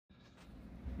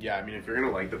Yeah, I mean, if you're going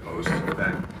to like the post,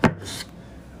 then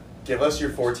give us your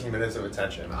 14 minutes of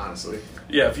attention, honestly.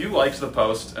 Yeah, if you liked the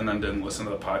post and then didn't listen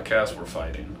to the podcast, we're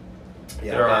fighting.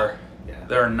 Yeah,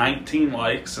 There are 19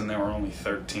 likes and there were only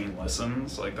 13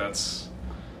 listens. Like, that's...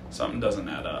 Something doesn't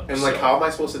add up. And, like, how am I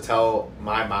supposed to tell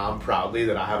my mom proudly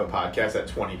that I have a podcast that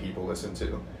 20 people listen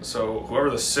to? So, whoever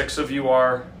the 6 of you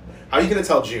are... How are you going to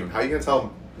tell June? How are you going to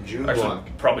tell June Actually,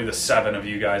 Blanc? probably the 7 of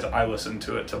you guys. I listened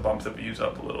to it to bump the views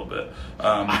up a little bit.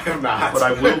 I have not. But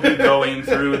I will be going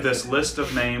through this list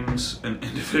of names and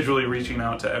individually reaching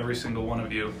out to every single one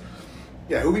of you.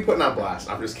 Yeah, who we putting on blast?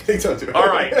 I'm just kidding. Don't do it. All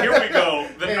right, here we go.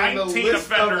 The and 19 the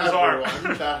list offenders of are...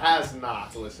 everyone that has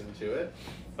not listened to it.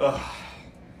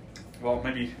 Well,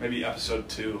 maybe episode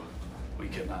 2, we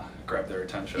can grab their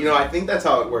attention. You know, I think that's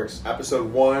how it works.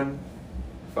 Episode 1,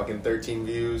 fucking 13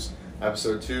 views.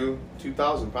 Episode 2,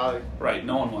 2,000 probably. Right,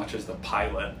 no one watches the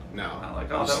pilot. No. Not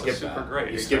like, oh, that was super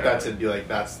great. You skip that to be like,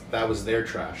 that was their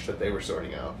trash that they were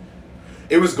sorting out.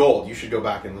 It was gold. You should go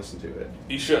back and listen to it.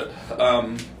 You should.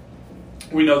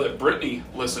 We know that Brittany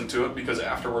listened to it because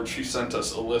afterwards she sent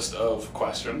us a list of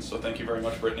questions. So thank you very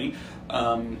much, Brittany.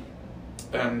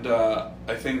 And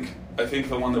I think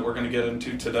the one that we're going to get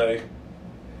into today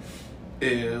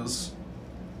is...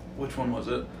 Which one was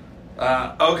it?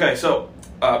 Okay, so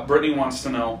Brittany wants to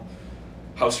know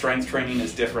how strength training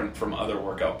is different from other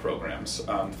workout programs.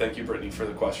 Thank you, Brittany, for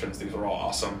the questions. These were all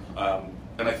awesome.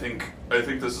 And I think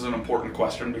this is an important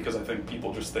question because I think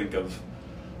people just think of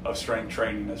strength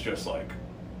training as just like,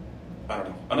 I don't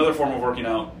know, another form of working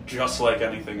out, just like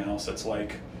anything else. It's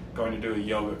like going to do a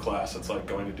yoga class. It's like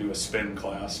going to do a spin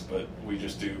class, but we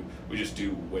just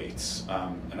do weights.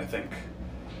 And I think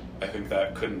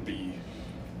that couldn't be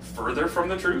further from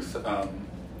the truth.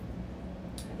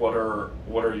 What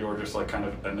are your just like kind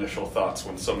of initial thoughts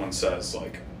when someone says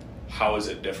like, how is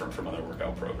it different from other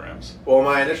workout programs? Well,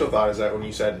 my initial thought is that when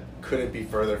you said, could it be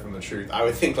further from the truth, I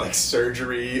would think like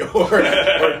surgery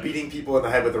or beating people in the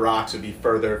head with rocks would be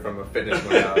further from a fitness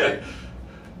modality.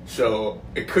 So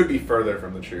it could be further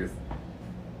from the truth.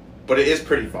 But it is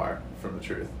pretty far from the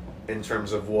truth in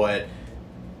terms of what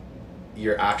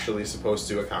you're actually supposed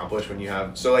to accomplish when you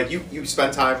have... So like you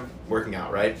spend time working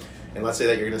out, right? And let's say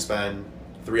that you're going to spend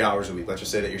 3 hours a week. Let's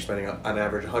just say that you're spending on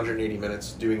average 180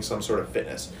 minutes doing some sort of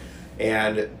fitness.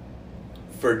 And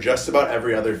for just about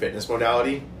every other fitness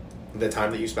modality, the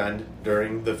time that you spend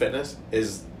during the fitness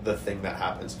is the thing that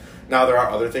happens. Now, there are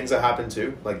other things that happen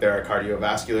too. Like there are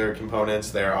cardiovascular components.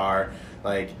 There are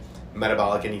like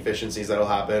metabolic inefficiencies that'll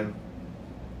happen,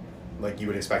 like you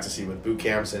would expect to see with boot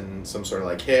camps and some sort of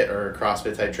like HIIT or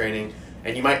CrossFit type training.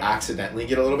 And you might accidentally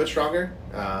get a little bit stronger,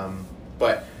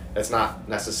 but that's not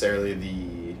necessarily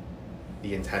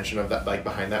the intention of that, like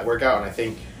behind that workout. And I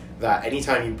think that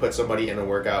anytime you put somebody in a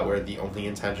workout where the only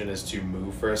intention is to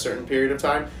move for a certain period of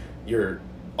time, you're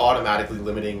automatically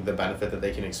limiting the benefit that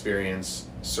they can experience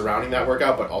surrounding that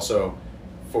workout, but also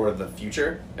for the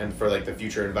future and for like the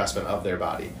future investment of their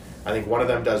body. I think one of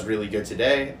them does really good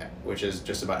today, which is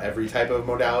just about every type of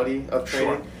modality of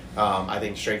training. Sure. I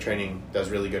think strength training does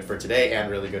really good for today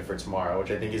and really good for tomorrow, which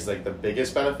I think is like the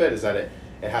biggest benefit, is that it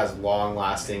has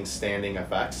long-lasting standing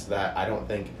effects that I don't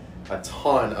think a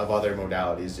ton of other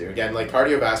modalities do. Again, like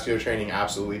cardiovascular training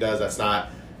absolutely does. That's not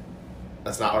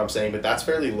what I'm saying, but that's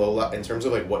fairly low in terms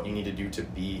of like what you need to do to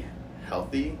be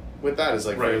healthy with that is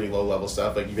like fairly low level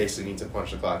stuff. Like you basically need to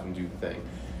punch the clock and do the thing,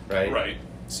 right? Right.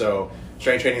 So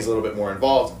strength training is a little bit more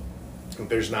involved.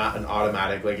 There's not an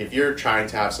automatic, like if you're trying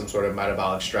to have some sort of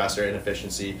metabolic stress or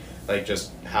inefficiency, like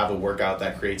just have a workout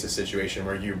that creates a situation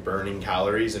where you're burning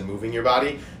calories and moving your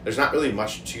body. There's not really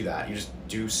much to that. You just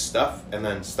do stuff and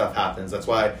then stuff happens. That's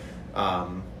why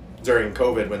during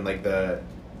COVID, when like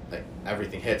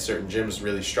everything hit, certain gyms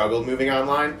really struggled moving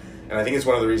online. And I think it's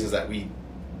one of the reasons that we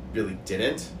really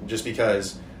didn't, just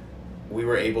because we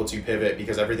were able to pivot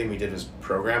because everything we did was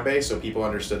program-based, so people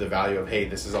understood the value of, hey,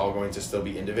 this is all going to still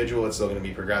be individual, it's still going to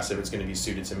be progressive, it's going to be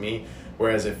suited to me.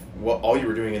 Whereas if all you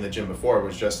were doing in the gym before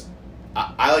was just,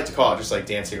 I like to call it just like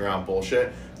dancing around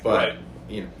bullshit, but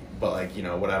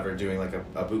whatever, doing like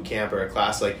a boot camp or a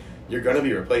class, like you're going to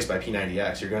be replaced by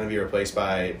P90X, you're going to be replaced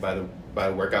by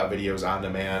workout videos on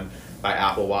demand, by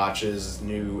Apple Watch's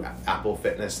new Apple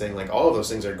Fitness thing. Like all of those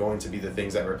things are going to be the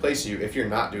things that replace you if you're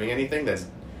not doing anything that's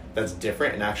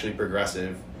different and actually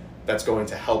progressive, that's going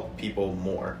to help people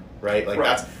more, right? Like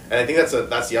and I think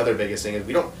that's the other biggest thing is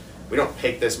we don't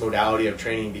pick this modality of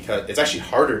training because it's actually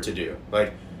harder to do.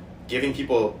 Like giving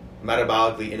people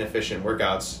metabolically inefficient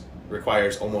workouts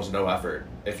requires almost no effort.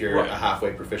 If you're a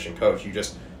halfway proficient coach, you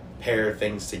just pair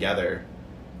things together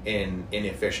in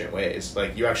inefficient ways.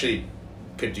 Like you actually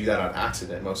could do that on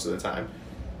accident most of the time.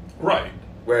 Right.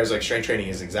 Whereas like strength training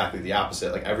is exactly the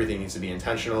opposite. Like everything needs to be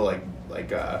intentional. Like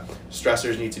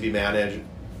stressors need to be managed,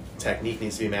 technique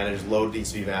needs to be managed, load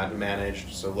needs to be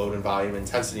managed. So load and volume,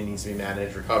 intensity needs to be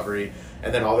managed, recovery,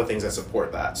 and then all the things that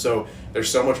support that. So there's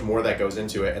so much more that goes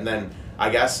into it. And then I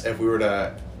guess if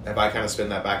I kind of spin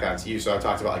that back onto you, so I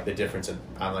talked about like the difference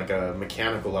on like a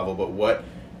mechanical level, but what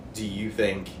do you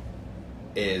think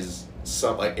is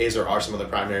or are some of the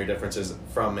primary differences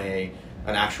from an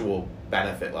actual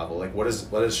benefit level? Like what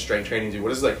does strength training do?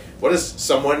 What does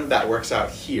someone that works out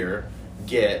here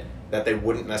get that they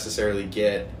wouldn't necessarily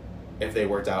get if they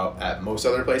worked out at most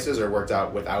other places or worked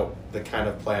out without the kind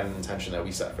of plan and intention that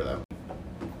we set for them?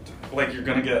 Like you're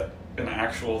gonna get an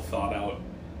actual thought out,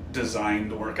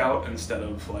 designed workout instead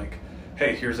of like,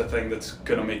 hey, here's a thing that's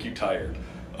gonna make you tired.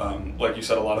 Like you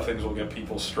said, a lot of things will get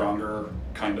people stronger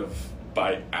kind of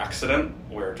by accident,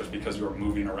 where just because you're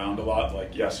moving around a lot,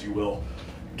 like yes, you will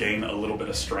gain a little bit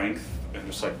of strength and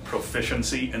just like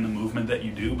proficiency in the movement that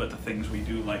you do, but the things we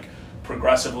do like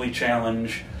progressively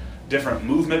challenge different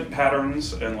movement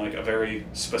patterns in like a very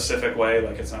specific way.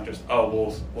 Like it's not just,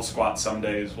 oh, we'll squat some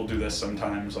days, we'll do this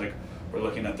sometimes. Like we're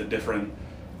looking at the different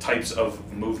types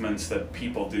of movements that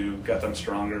people do, get them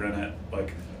stronger in it,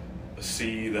 like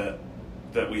see that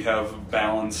we have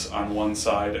balance on one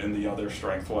side and the other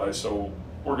strength-wise. So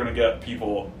we're going to get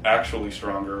people actually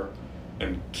stronger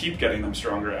and keep getting them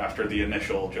stronger after the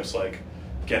initial just like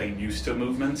getting used to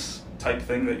movements type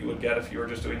thing that you would get if you were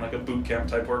just doing like a boot camp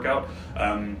type workout.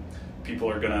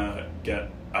 People are going to get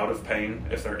out of pain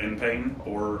if they're in pain,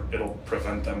 or it'll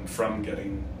prevent them from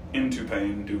getting into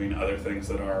pain doing other things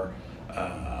that are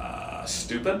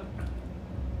stupid.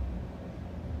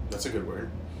 That's a good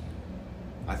word,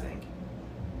 I think.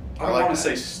 I don't want to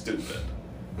say stupid.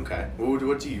 Okay.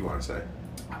 What do you want to say?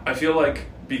 I feel like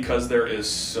because there is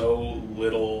so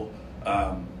little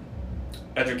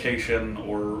education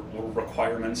or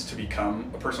requirements to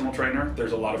become a personal trainer,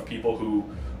 there's a lot of people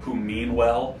who mean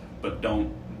well but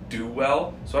don't do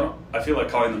well. So I feel like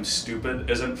calling them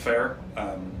stupid isn't fair.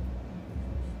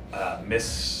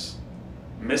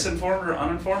 Misinformed or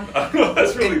uninformed? I don't know.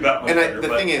 That's really that much. And the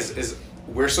thing is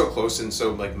we're so close and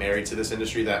so like married to this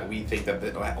industry that we think that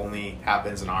it only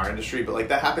happens in our industry, but like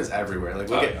that happens everywhere. Like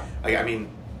like I mean,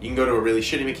 you can go to a really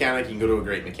shitty mechanic, you can go to a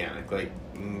great mechanic. Like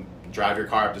you can drive your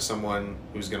car up to someone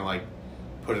who's gonna like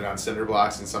put it on cinder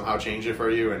blocks and somehow change it for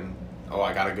you, and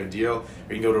I got a good deal.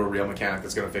 Or you can go to a real mechanic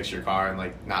that's gonna fix your car and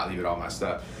like not leave it all messed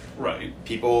up. Right.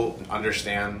 People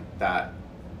understand that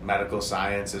medical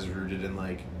science is rooted in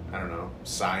like, I don't know,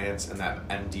 science, and that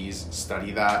MDs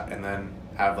study that and then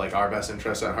have like our best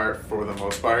interests at heart for the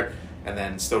most part, and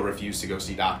then still refuse to go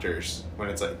see doctors when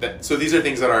it's like that. So these are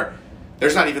things that are,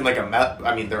 there's not even like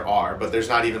there are, but there's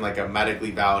not even like a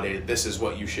medically validated, this is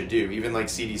what you should do. Even like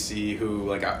CDC, who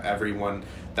like everyone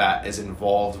that is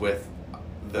involved with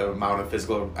the amount of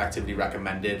physical activity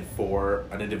recommended for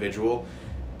an individual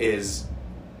is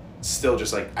still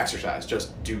just like exercise,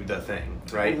 just do the thing,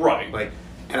 right? Right. Like,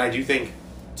 and I do think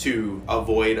to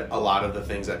avoid a lot of the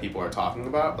things that people are talking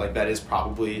about, like that is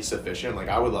probably sufficient. Like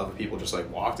I would love if people just like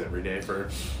walked every day for.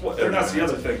 Well, and that's the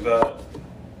other thing.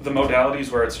 The modalities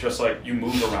where it's just like you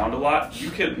move around a lot, you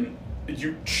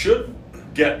should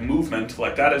get movement.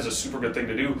 Like that is a super good thing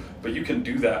to do, but you can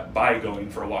do that by going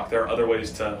for a walk. There are other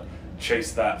ways to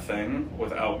chase that thing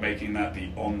without making that the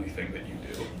only thing that you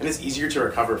do. And it's easier to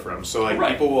recover from. So like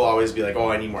right. People will always be like,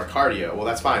 I need more cardio. Well,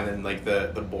 that's fine. Then like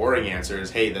the boring answer is,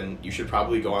 hey, then you should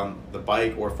probably go on the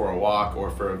bike or for a walk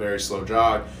or for a very slow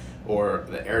jog or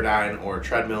the Airdyne or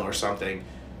treadmill or something.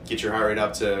 Get your heart rate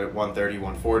up to 130,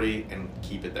 140 and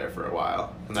keep it there for a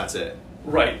while. And that's it.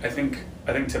 Right. I think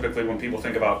typically when people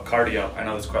think about cardio, I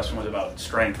know this question was about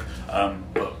strength,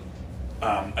 but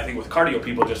I think with cardio,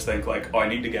 people just think like, I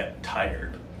need to get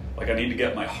tired. Like I need to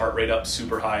get my heart rate up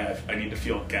super high. I need to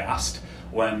feel gassed.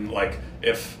 When like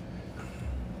if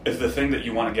the thing that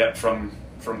you want to get from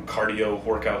cardio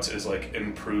workouts is like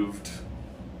improved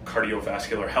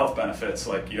cardiovascular health benefits,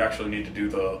 like you actually need to do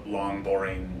the long,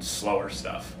 boring, slower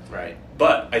stuff. Right.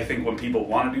 But I think when people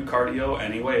want to do cardio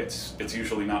anyway, it's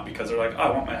usually not because they're like, I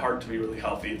want my heart to be really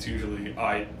healthy. It's usually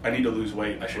I need to lose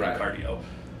weight. I should do cardio.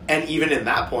 And even in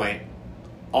that point,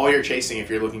 all you're chasing, if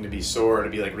you're looking to be sore or to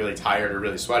be like really tired or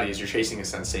really sweaty, is you're chasing a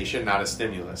sensation, not a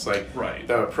stimulus. Like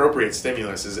the appropriate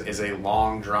stimulus is a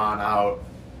long, drawn out,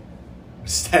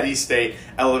 steady state,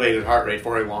 elevated heart rate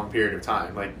for a long period of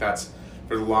time. Like that's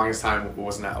for the longest time. What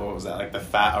was that? Like the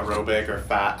fat aerobic or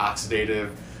fat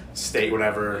oxidative state,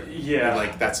 whatever. Yeah. And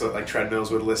like that's what like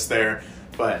treadmills would list there.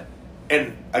 But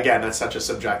and again, that's such a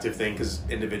subjective thing because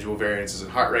individual variances in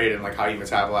heart rate and like how you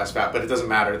metabolize fat. But it doesn't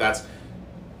matter. That's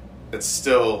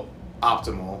still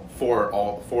optimal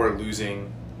for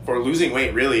losing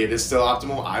weight. Really, it is still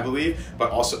optimal, I believe,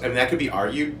 but also, and that could be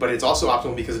argued, but it's also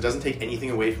optimal because it doesn't take anything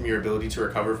away from your ability to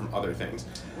recover from other things.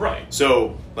 Right.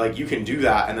 So like you can do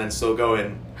that and then still go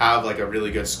and have like a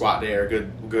really good squat day or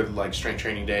good like strength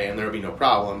training day, and there'll be no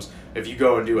problems. If you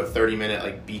go and do a 30-minute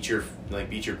like beat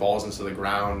your balls into the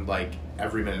ground like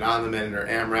every minute on the minute, or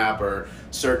AMRAP or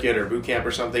circuit or boot camp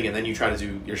or something, and then you try to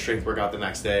do your strength workout the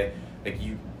next day, like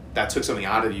that took something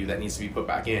out of you that needs to be put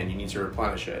back in. You need to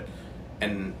replenish it.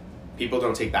 And people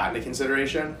don't take that into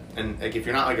consideration. And like if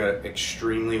you're not like a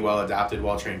extremely well adapted,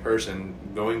 well trained person,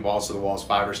 going balls to the walls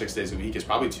 5 or 6 days a week is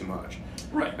probably too much.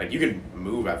 Right. Like you can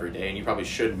move every day, and you probably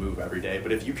should move every day.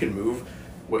 But if you can move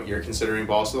what you're considering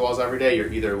balls to the walls every day,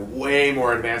 you're either way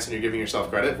more advanced than you're giving yourself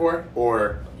credit for,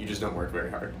 or you just don't work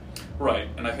very hard. Right.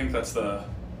 And I think that's a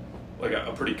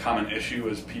pretty common issue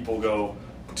is people go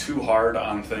too hard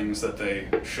on things that they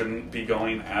shouldn't be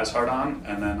going as hard on,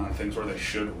 and then on things where they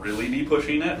should really be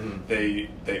pushing it, they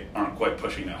aren't quite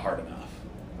pushing it hard enough.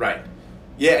 Right.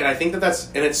 Yeah, and I think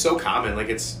it's so common. Like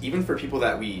it's even for people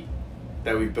that we've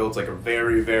built like a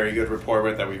very, very good rapport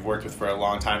with, that we've worked with for a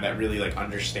long time, that really like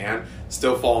understand,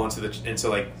 still fall into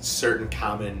like certain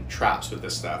common traps with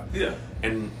this stuff. Yeah.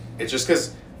 And it's just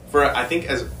because I think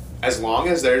as long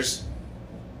as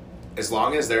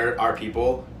there are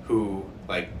people who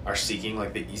like are seeking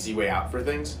like the easy way out for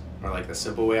things, or like the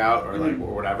simple way out, or like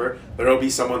or whatever, there'll be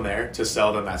someone there to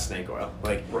sell them that snake oil.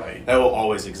 Like that will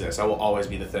always exist. That will always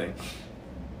be the thing.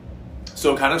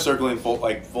 So kind of circling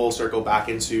full circle back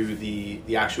into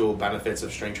the actual benefits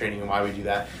of strength training and why we do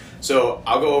that. So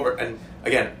I'll go over, and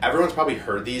again, everyone's probably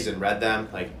heard these and read them.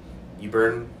 Like you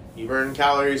burn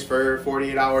calories for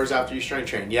 48 hours after you strength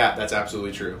train. Yeah, that's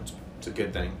absolutely true. It's a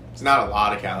good thing. It's not a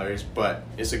lot of calories, but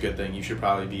it's a good thing. You should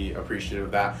probably be appreciative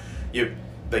of that.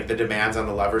 Like the demands on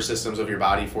the lever systems of your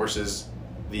body forces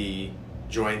the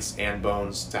joints and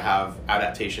bones to have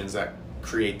adaptations that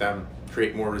create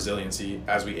more resiliency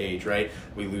as we age, right?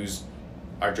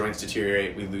 Our joints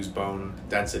deteriorate, we lose bone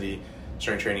density.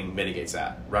 Strength training mitigates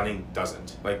that. Running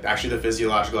doesn't. Like actually the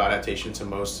physiological adaptation to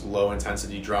most low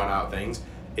intensity drawn out things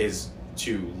is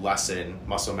to lessen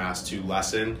muscle mass, to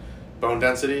lessen bone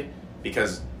density,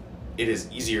 because it is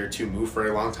easier to move for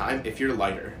a long time if you're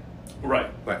lighter.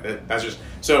 Right. Like that's just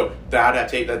so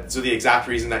the exact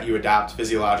reason that you adapt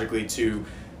physiologically to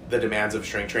the demands of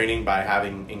strength training by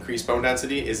having increased bone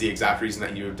density is the exact reason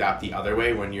that you adapt the other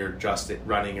way when you're just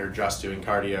running or just doing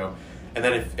cardio. And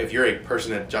then if you're a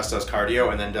person that just does cardio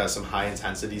and then does some high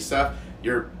intensity stuff,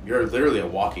 you're literally a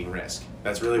walking risk.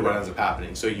 That's really what ends up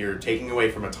happening. So you're taking away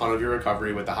from a ton of your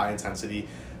recovery with the high intensity,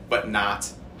 but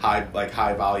not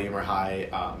high volume or high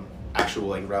actual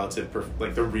like relative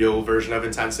like the real version of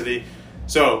intensity.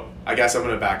 So I guess I'm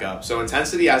gonna back up. So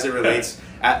intensity as it relates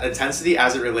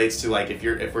to like if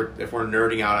we're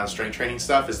nerding out on strength training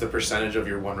stuff is the percentage of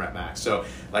your 1 rep max. So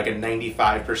like a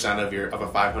 95% of a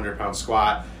 500-pound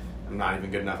squat. I'm not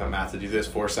even good enough at math to do this.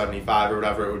 475 or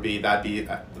whatever it would be. That'd be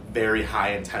a very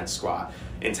high intense squat.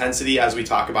 Intensity as we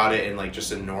talk about it in like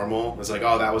just a normal, it's like,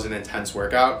 oh, that was an intense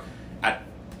workout.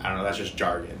 I don't know, that's just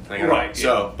jargon. Like, right.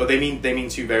 So, but they mean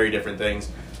two very different things.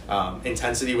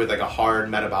 Intensity with like a hard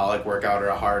metabolic workout or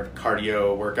a hard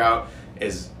cardio workout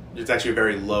it's actually a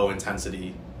very low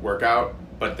intensity workout,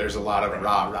 but there's a lot of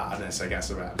rah-rahness, I guess,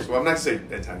 about it. So I'm not going to say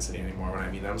intensity anymore when I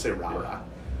mean that. I'm going to say rah-rah.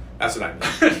 That's what I mean.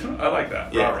 I like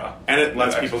that. Yeah. Rah-rah. And it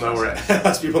lets people know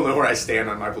where I stand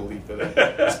on my belief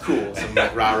that it's cool. Some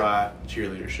like rah-rah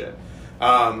cheerleader shit.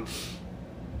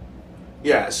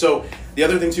 Yeah, so the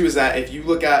other thing too is that if you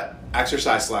look at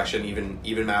exercise selection,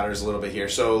 even matters a little bit here.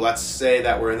 So let's say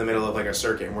that we're in the middle of like a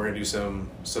circuit and we're gonna do some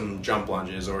jump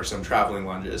lunges or some traveling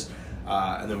lunges,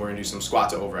 and then we're gonna do some squat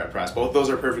to overhead press. Both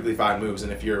those are perfectly fine moves,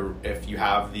 and if you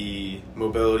have the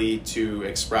mobility to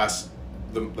express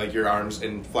your arms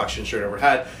in flexion straight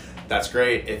overhead, that's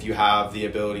great. If you have the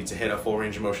ability to hit a full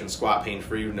range of motion squat pain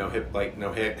free, no hip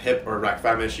or rec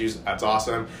fem issues, that's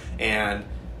awesome. And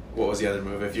what was the other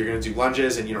move? If you're going to do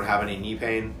lunges and you don't have any knee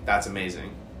pain, that's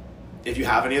amazing. If you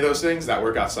have any of those things, that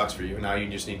workout sucks for you. And now you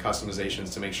just need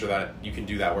customizations to make sure that you can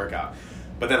do that workout.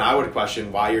 But then I would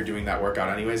question why you're doing that workout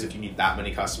anyways. If you need that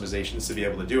many customizations to be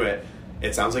able to do it,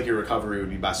 it sounds like your recovery would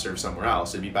be best served somewhere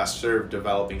else. It'd be best served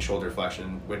developing shoulder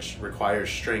flexion, which requires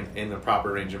strength in the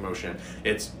proper range of motion.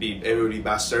 It would be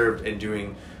best served in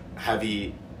doing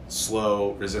heavy,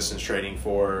 slow resistance training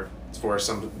for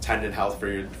some tendon health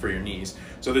for your knees.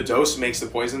 So the dose makes the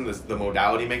poison, the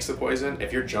modality makes the poison.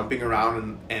 If you're jumping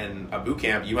around in a boot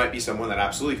camp, you might be someone that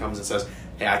absolutely comes and says,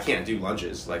 hey, I can't do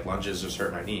lunges. Like lunges just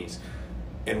hurt my knees.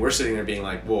 And we're sitting there being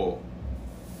like, well,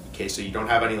 okay, so you don't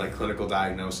have any like clinical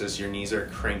diagnosis, your knees are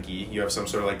cranky, you have some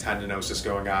sort of like tendinosis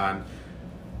going on.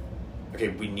 Okay,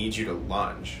 we need you to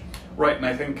lunge. Right, and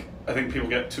I think people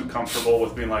get too comfortable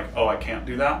with being like, oh, I can't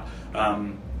do that,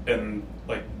 and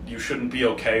like you shouldn't be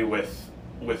okay with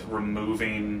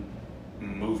removing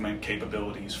movement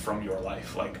capabilities from your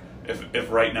life. Like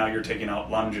if right now you're taking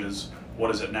out lunges,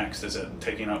 what is it next? Is it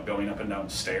going up and down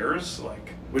stairs? Like,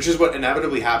 which is what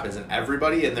inevitably happens, and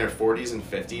everybody in their 40s and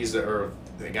 50s, or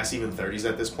I guess even 30s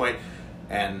at this point,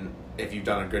 and if you've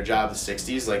done a good job, the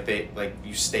 60s, like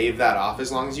you stave that off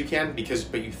as long as you can,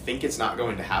 but you think it's not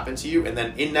going to happen to you, and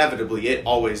then inevitably it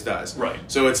always does. Right.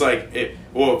 So it's like do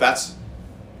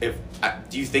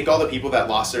you think all the people that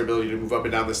lost their ability to move up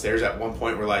and down the stairs at one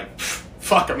point were like,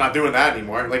 fuck, I'm not doing that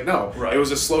anymore? Like, no. Right. It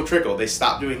was a slow trickle. They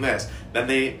stopped doing this. Then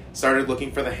they started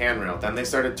looking for the handrail. Then they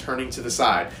started turning to the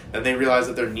side. Then they realized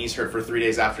that their knees hurt for 3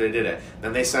 days after they did it.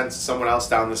 Then they sent someone else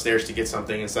down the stairs to get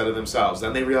something instead of themselves.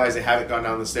 Then they realized they haven't gone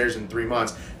down the stairs in 3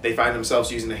 months. They find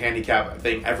themselves using the handicap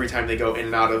thing every time they go in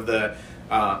and out of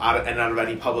out of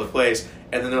any public place.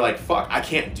 And then they're like, fuck, I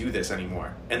can't do this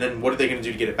anymore. And then what are they going to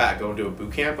do to get it back? Go into a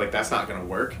boot camp? Like, that's not going to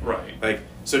work. Right. Like,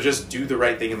 so just do the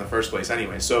right thing in the first place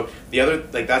anyway. So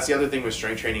that's the other thing with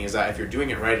strength training, is that if you're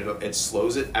doing it right, it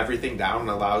slows everything down and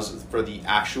allows for the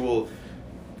actual...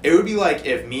 It would be like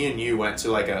if me and you went to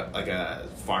like a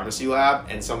pharmacy lab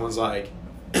and someone's like,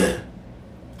 I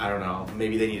don't know,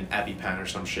 maybe they need an EpiPen or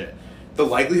some shit. The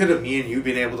likelihood of me and you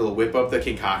being able to whip up the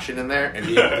concoction in there and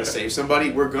being able to save somebody,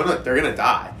 they're gonna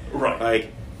die. Right.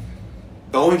 Like,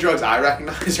 the only drugs I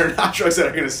recognize are not drugs that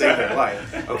are gonna save their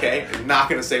life. Okay? They're not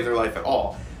gonna save their life at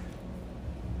all.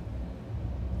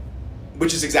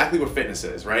 Which is exactly what fitness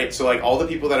is, right? So like all the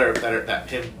people that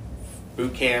pimp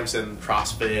boot camps and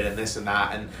CrossFit and this and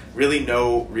that, and really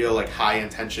no real like high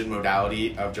intention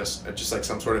modality of just like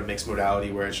some sort of mixed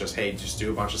modality where it's just, hey, just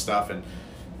do a bunch of stuff and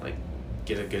like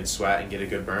get a good sweat and get a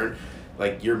good burn.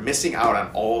 Like, you're missing out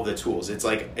on all of the tools. It's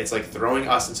like throwing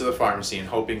us into the pharmacy and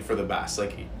hoping for the best.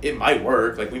 Like, it might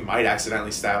work. Like, we might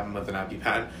accidentally stab him with an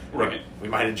EpiPen. Right. Like, we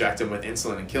might inject him with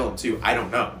insulin and kill him too. I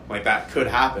don't know. Like, that could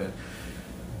happen.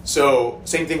 So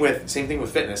same thing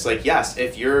with fitness. Like, yes,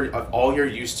 if all you're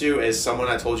used to is someone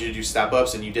that told you to do step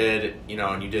ups and you did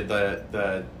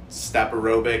the step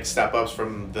aerobic step ups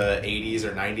from the 80s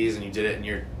or 90s and you did it in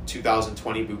your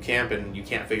 2020 boot camp and you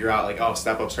can't figure out like, oh,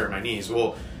 step ups hurt my knees.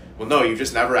 Well, no, you've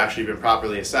just never actually been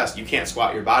properly assessed. You can't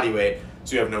squat your body weight,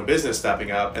 so you have no business stepping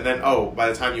up. And then, by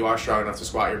the time you are strong enough to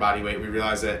squat your body weight, we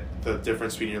realize that the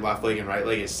difference between your left leg and right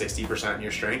leg is 60% in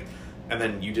your strength. And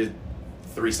then you did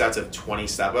 3 sets of 20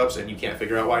 step-ups and you can't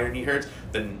figure out why your knee hurts.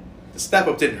 Then the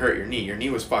step-up didn't hurt your knee. Your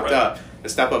knee was fucked up. The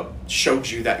step-up showed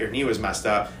you that your knee was messed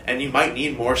up, and you might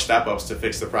need more step-ups to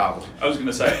fix the problem. I was going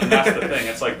to say, and that's the thing.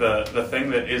 It's like the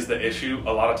thing that is the issue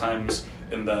a lot of times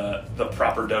in the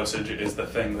proper dosage is the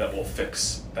thing that will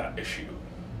fix that issue.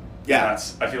 Yeah.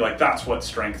 I feel like that's what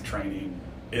strength training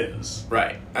is.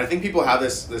 Right. I think people have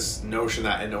this notion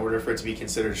that in order for it to be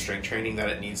considered strength training, that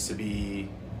it needs to be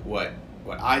what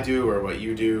I do or what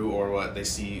you do or what they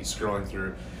see scrolling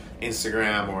through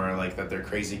Instagram or like that their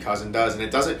crazy cousin does. And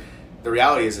it doesn't, the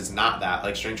reality is it's not that.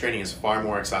 Like, strength training is far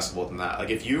more accessible than that. Like,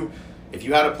 if you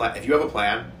have a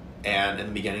plan and in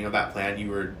the beginning of that plan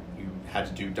you had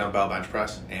to do dumbbell bench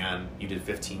press and you did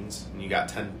 15s and you got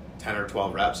 10 or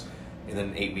 12 reps, and then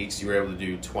in 8 weeks you were able to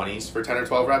do 20s for 10 or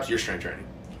 12 reps, you're strength training.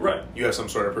 Right. You have some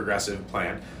sort of progressive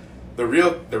plan. The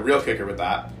real kicker with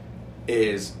that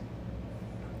is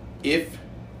if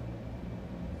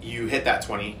you hit that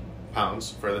 20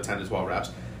 pounds for the 10 to 12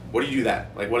 reps, what do you do then?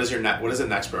 Like, what does the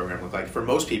next program look like? For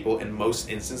most people, in most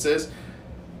instances,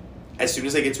 as soon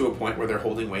as they get to a point where they're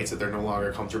holding weights that they're no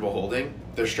longer comfortable holding,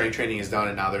 their strength training is done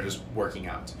and now they're just working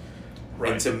out.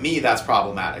 Right. And to me, that's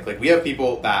problematic. Like, we have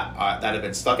people that have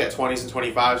been stuck at 20s and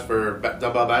 25s for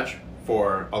dumbbell bench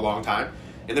for a long time.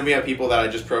 And then we have people that I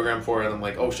just programmed for and I'm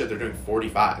like, oh shit, they're doing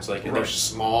 45s. Like, and they're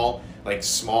small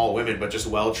women, but just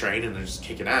well-trained and they're just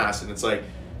kicking ass. And it's like,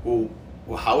 well,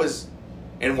 how is...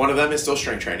 And one of them is still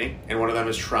strength training, and one of them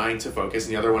is trying to focus,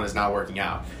 and the other one is not working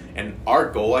out. And our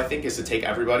goal, I think, is to take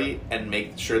everybody and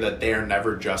make sure that they are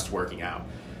never just working out.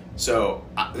 So,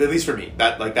 at least for me,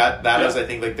 that is, I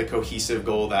think, like the cohesive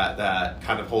goal that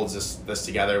kind of holds this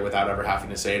together without ever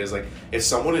having to say it, is like, if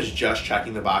someone is just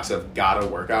checking the box of gotta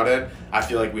work out in, I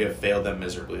feel like we have failed them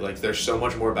miserably. Like, there's so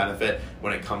much more benefit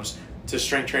when it comes to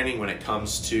strength training, when it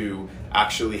comes to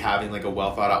actually having like a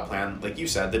well thought out plan. Like you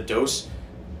said, the dose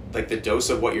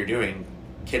of what you're doing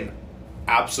can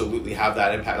absolutely have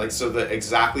that impact. Like, so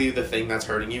exactly the thing that's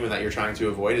hurting you and that you're trying to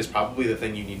avoid is probably the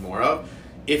thing you need more of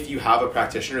if you have a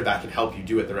practitioner that can help you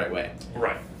do it the right way.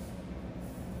 Right.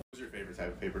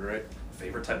 type of paper to write?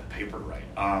 Favorite type of paper to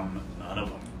write? None of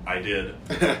them. I did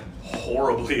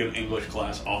horribly in English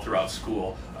class all throughout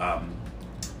school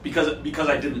because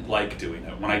I didn't like doing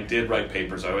it. When I did write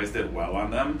papers, I always did well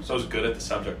on them, so I was good at the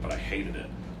subject, but I hated it.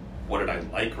 What did I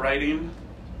like writing?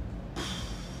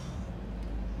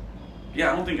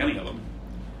 Yeah, I don't think any of them.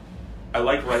 I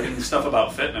like writing stuff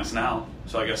about fitness now,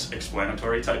 so I guess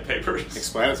explanatory type papers.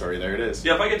 Explanatory, there it is.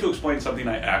 Yeah, if I get to explain something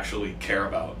I actually care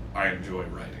about, I enjoy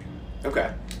writing.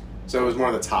 Okay. So it was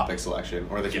more the topic selection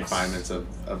or the Yes. confinements of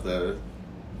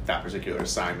that particular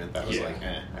assignment that was I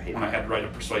hate when it. I had to write a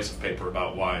persuasive paper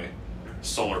about why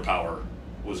solar power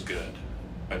was good,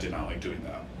 I did not like doing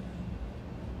that.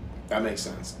 That makes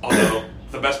sense. Although,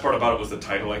 the best part about it was the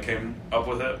title I came up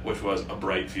with it, which was A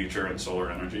Bright Future in Solar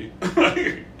Energy.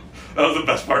 That was the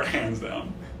best part, hands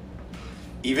down.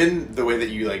 Even the way that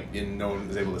you, like, and no one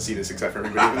is able to see this except for me,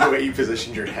 but even the way you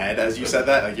positioned your head as you said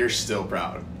that, like, you're still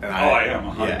proud. And I am,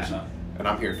 100%. Yeah, and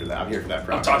I'm here for that. I'm here for that I'm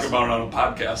proudness. talking about it on a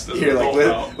podcast. This You're is like, rolled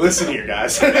out. listen here,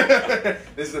 guys.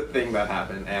 This is a thing that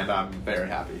happened, and I'm very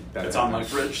happy that It's it on my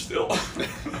happened. fridge still.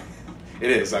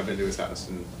 It is. I've been to his house,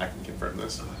 and I can confirm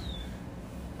this.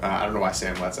 I don't know why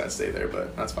Sam lets that stay there,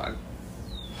 but that's fine.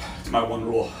 It's my one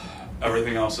rule.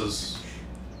 Everything else is,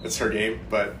 It's her game,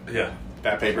 but yeah.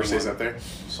 that paper stays up there.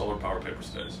 Solar power paper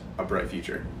stays. A bright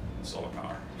future. Solar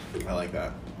power. I like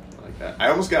that. I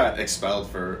almost got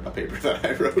expelled for a paper that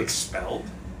I wrote. Expelled?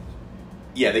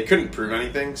 Yeah, they couldn't prove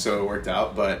anything, so it worked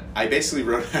out. But I basically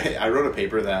wrote I wrote a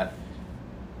paper that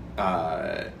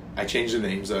I changed the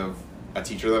names of a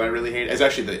teacher that I really hate. It's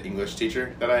actually the English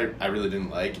teacher that I really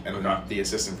didn't like, and Okay. the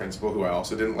assistant principal who I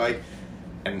also didn't like.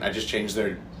 And I just changed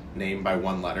their name by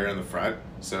one letter in the front,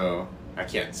 so I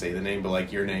can't say the name, but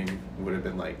like your name would have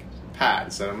been like Pat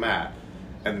instead of Matt.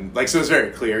 And like, so it's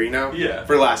very clear, Yeah.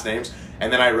 for last names.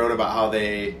 And then I wrote about how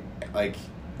they like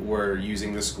were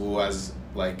using the school as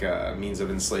like a means of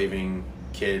enslaving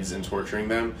kids and torturing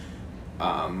them,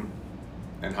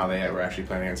 and how they were actually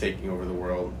planning on taking over the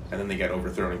world, and then they get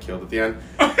overthrown and killed at the end.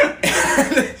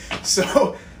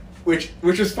 So, which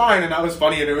was fine, and that was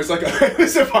funny, and it was like it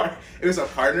was a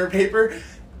partner paper.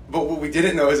 But what we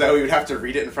didn't know is that we would have to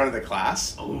read it in front of the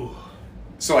class. Ooh.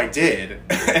 So I did,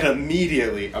 and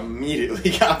immediately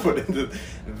got put into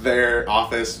their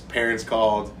office. Parents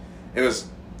called. I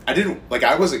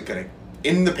wasn't gonna,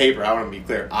 in the paper, I want to be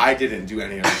clear, I didn't do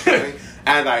any of that.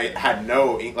 And I had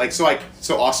no, at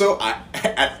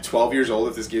 12 years old,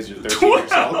 if this gives you 13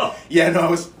 years old. Yeah,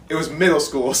 no, it was middle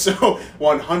school, so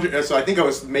 100, so I think I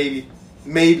was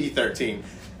maybe 13.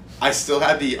 I still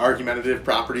had the argumentative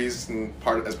properties and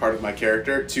as part of my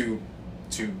character to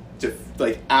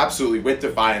absolutely with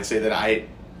defiance say that I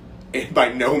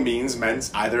by no means meant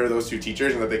either of those two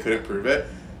teachers and that they couldn't prove it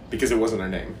because it wasn't their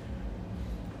name.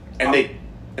 And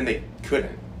they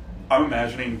couldn't. I'm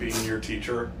imagining being your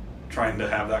teacher trying to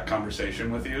have that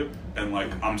conversation with you, and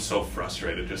like I'm so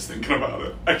frustrated just thinking about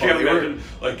it. I can't imagine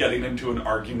like getting into an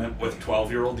argument with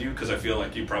 12-year-old you, because I feel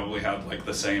like you probably had like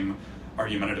the same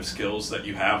argumentative skills that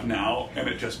you have now, and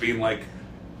it just being like,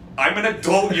 I'm an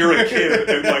adult, you're a kid,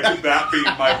 and like that being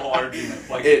my whole argument.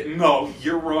 Like, no,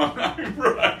 you're wrong, I'm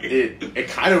right. It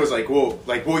kind of was like, well,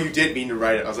 you did mean to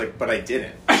write it. I was like, but I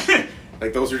didn't.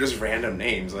 Like, those are just random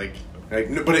names. Like,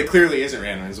 no, but it clearly isn't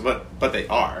random names, but they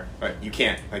are. Like, you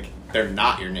can't, like, they're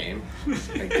not your name.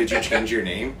 Like, did you change your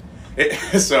name?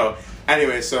 So,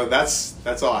 anyway, so that's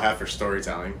all I have for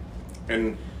storytelling.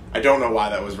 And I don't know why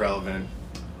that was relevant.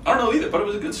 I don't know either, but it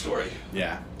was a good story.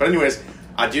 Yeah. But anyways,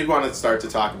 I did want to start to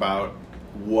talk about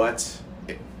what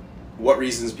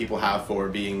reasons people have for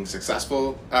being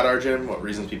successful at our gym, what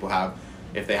reasons people have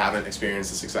if they haven't experienced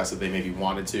the success that they maybe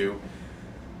wanted to.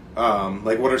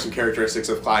 Like, what are some characteristics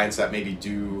of clients that maybe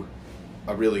do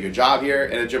a really good job here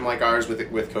at a gym like ours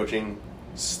with coaching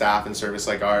staff and service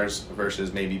like ours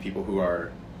versus maybe people who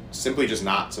are simply just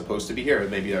not supposed to be here, or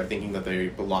maybe are thinking that they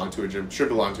should belong to a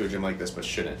gym like this but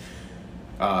shouldn't.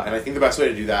 And I think the best way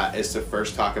to do that is to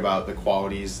first talk about the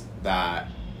qualities that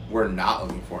we're not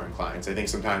looking for in clients. I think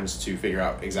sometimes to figure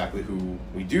out exactly who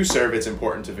we do serve, it's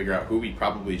important to figure out who we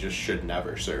probably just should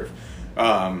never serve.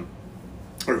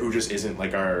 Or who just isn't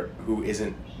who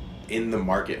isn't in the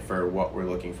market for what we're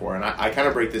looking for. And I kind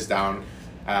of break this down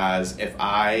as if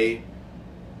I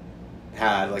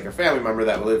had like a family member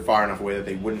that lived far enough away that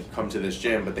they wouldn't come to this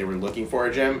gym, but they were looking for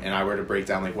a gym, and I were to break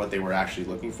down like what they were actually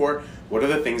looking for, what are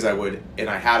the things I would, and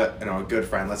I had a good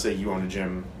friend, let's say you own a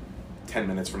gym 10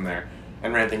 minutes from there,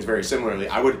 and ran things very similarly,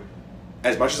 I would,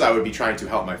 as much as I would be trying to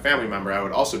help my family member, I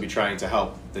would also be trying to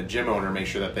help the gym owner make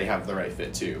sure that they have the right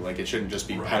fit too. Like, it shouldn't just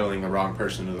be peddling the wrong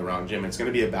person to the wrong gym. It's going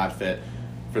to be a bad fit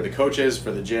for the coaches,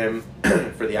 for the gym,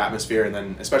 for the atmosphere, and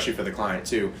then especially for the client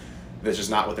too, that's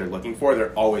just not what they're looking for,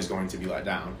 they're always going to be let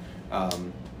down.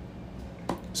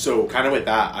 So kind of with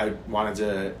that, I wanted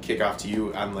to kick off to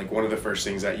you on like one of the first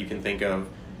things that you can think of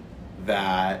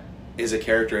that is a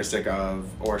characteristic of,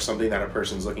 or something that a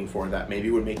person's looking for that maybe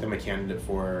would make them a candidate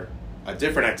for a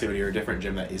different activity or a different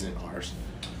gym that isn't ours.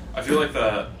 I feel like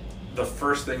the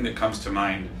first thing that comes to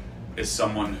mind is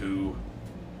someone who,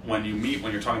 when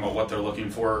you're talking about what they're looking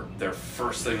for, their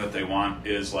first thing that they want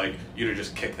is like you to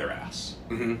just kick their ass.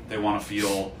 Mm-hmm. They want to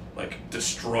feel like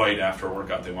destroyed after a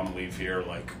workout. They want to leave here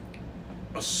like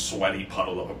a sweaty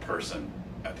puddle of a person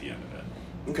at the end of it.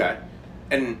 Okay.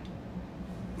 And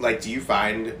like, do you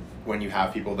find when you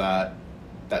have people that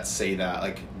say that,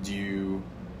 like,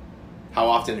 how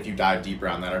often, if you dive deeper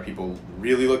on that, are people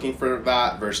really looking for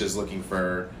that versus looking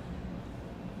for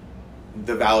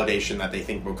the validation that they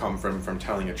think will come from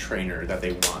telling a trainer that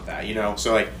they want that, you know?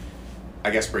 So like, I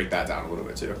guess break that down a little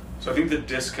bit too. So I think the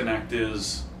disconnect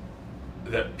is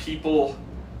that people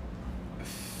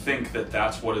think that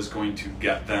that's what is going to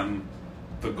get them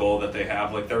the goal that they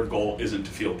have. Like, their goal isn't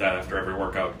to feel dead after every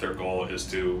workout. Their goal is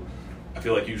to, I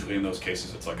feel like usually in those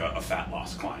cases it's like a fat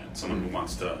loss client, someone who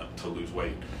wants to lose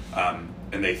weight.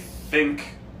 And they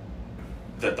think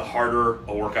that the harder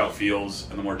a workout feels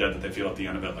and the more dead that they feel at the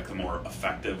end of it, like the more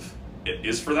effective it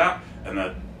is for that, and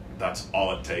that's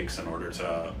all it takes in order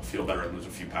to feel better and lose a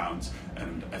few pounds.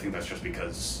 And I think that's just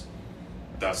because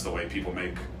that's the way people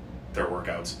make their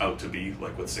workouts out to be,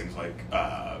 like with things like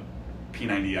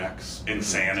P90X,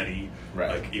 insanity,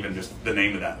 right. Like even just the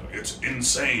name of that, it's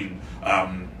insane.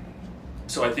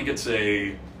 So I think it's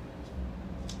a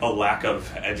lack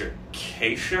of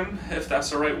education, if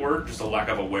that's the right word, just a lack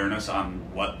of awareness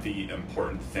on what the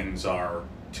important things are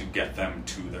to get them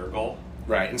to their goal.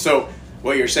 Right. And so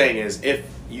what you're saying is, if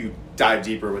you dive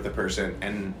deeper with a person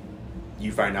and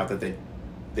you find out that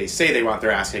they say they want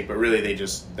their ass kicked, but really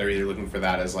they're either looking for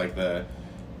that as like to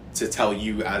tell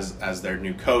you as their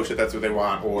new coach that that's what they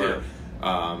want, or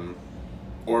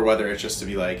whether it's just to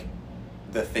be like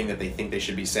the thing that they think they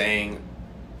should be saying.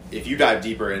 If you dive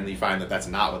deeper and you find that that's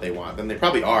not what they want, then they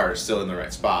probably are still in the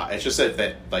right spot. It's just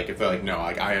that like, if they're like, no,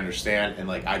 like I understand, and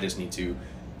like I just need to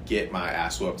get my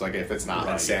ass whooped. Like, if it's not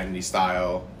insanity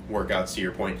style workouts, to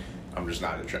your point, I'm just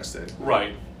not interested.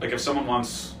 Right. Like if someone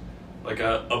wants like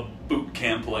a boot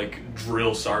camp, like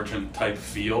drill sergeant type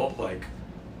feel, like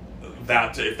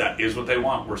that, if that is what they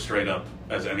want, we're straight up,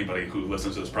 as anybody who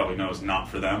listens to this probably knows, not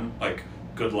for them. Like,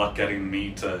 good luck getting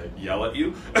me to yell at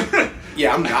you.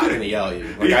 Yeah, I'm not gonna yell at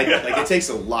you. Like, it takes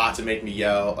a lot to make me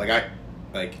yell.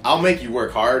 I'll make you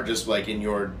work hard, just like in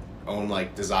your own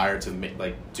like desire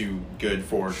to do good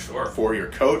for your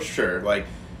coach. Sure, like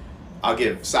I'll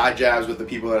give side jabs with the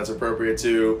people that it's appropriate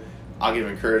to. I'll give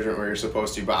encouragement where you're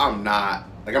supposed to, but I'm not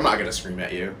gonna scream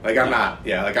at you. Like, I'm not.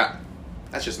 Yeah, like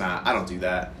that's just not. I don't do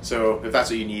that. So if that's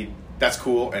what you need, that's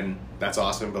cool and that's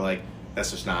awesome. But like,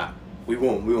 that's just not. We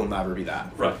will never be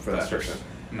that for that person.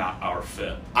 Not our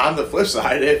fit. On the flip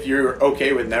side, if you're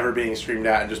okay with never being screamed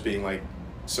at and just being like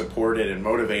supported and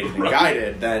motivated and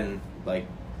guided, then like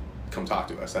come talk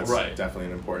to us. That's definitely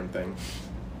an important thing.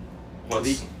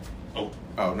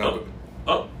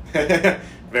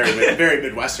 Very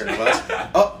Midwestern of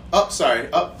us. Sorry.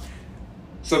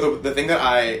 So the thing that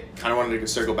I kind of wanted to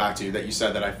circle back to that you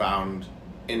said that I found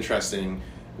interesting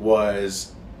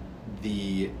was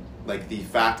the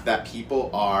fact that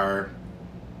people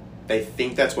they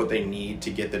think that's what they need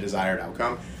to get the desired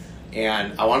outcome.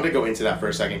 And I wanted to go into that for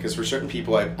a second, because for certain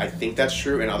people I think that's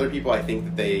true, and other people I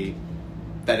think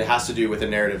that it has to do with a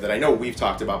narrative that I know we've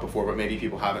talked about before, but maybe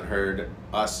people haven't heard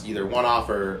us either one-off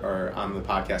or on the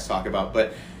podcast talk about.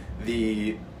 But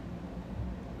the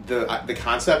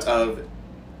concept of,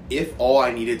 if all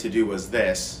I needed to do was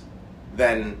this,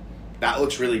 then that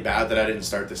looks really bad that I didn't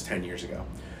start this 10 years ago.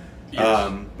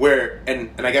 Yes.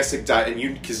 And I guess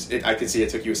I could see it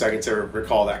took you a second to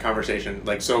recall that conversation.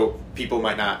 Like, so people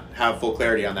might not have full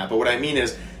clarity on that. But what I mean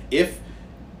is, if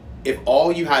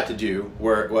all you had to do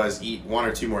was eat 1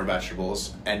 or 2 more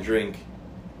vegetables and drink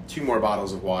 2 more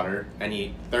bottles of water and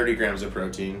eat 30 grams of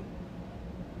protein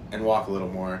and walk a little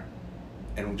more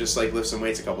and just like lift some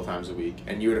weights a couple times a week,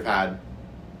 and you would have had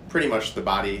pretty much the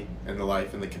body and the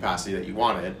life and the capacity that you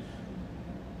wanted,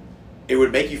 it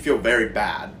would make you feel very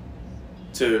bad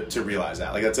to realize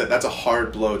that. Like, that's a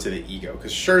hard blow to the ego,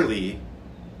 because surely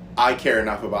I care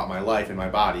enough about my life and my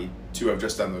body to have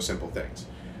just done those simple things.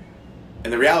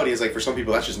 And the reality is, like, for some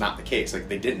people that's just not the case. Like,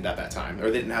 they didn't at that time,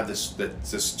 or they didn't have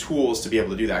this tools to be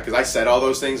able to do that. Because I said all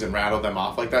those things and rattled them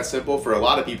off like that simple. For a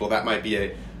lot of people, that might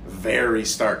be very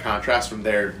stark contrast from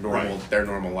their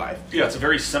normal life. Yeah, it's a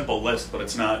very simple list, but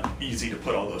it's not easy to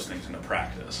put all those things into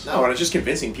practice. No, and it's just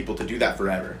convincing people to do that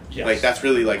forever. Yes. Like, that's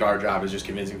really, like, our job, is just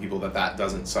convincing people that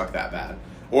doesn't suck that bad.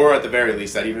 Or at the very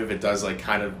least, that even if it does, like,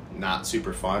 kind of not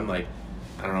super fun, like,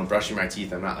 I don't know, brushing my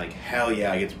teeth, I'm not like, hell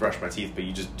yeah, I get to brush my teeth, but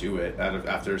you just do it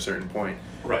after a certain point.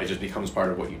 Right. It just becomes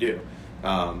part of what you do,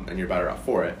 and you're better off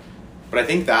for it. But I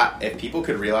think that if people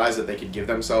could realize that they could give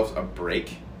themselves a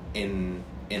break in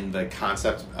the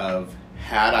concept of,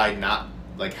 had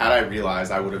I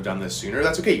realized I would have done this sooner,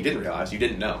 that's okay, you didn't realize, you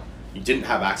didn't know. You didn't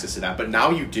have access to that, but now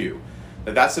you do.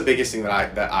 That's the biggest thing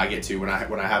that I get to when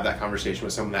I have that conversation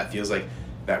with someone that feels like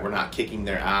that we're not kicking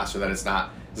their ass, or that it's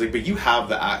not. It's like, but you have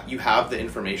the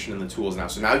information and the tools now,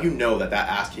 so now you know that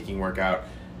ass kicking workout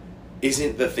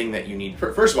isn't the thing that you need.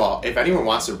 First of all, if anyone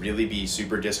wants to really be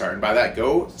super disheartened by that,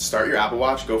 go start your Apple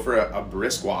Watch, go for a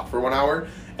brisk walk for 1 hour,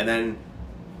 and then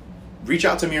reach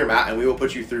out to me or Matt, and we will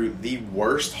put you through the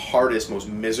worst, hardest, most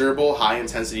miserable,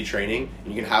 high-intensity training,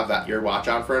 and you can have your watch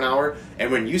on for an hour,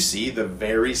 and when you see the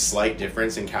very slight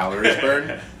difference in calories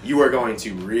burned, you are going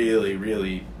to really,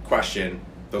 really question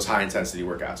those high-intensity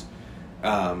workouts.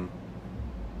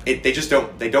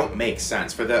 They don't make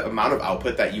sense for the amount of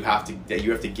output that you have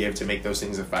to give to make those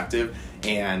things effective,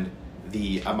 and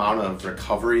the amount of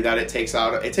recovery that it takes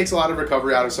out. It takes a lot of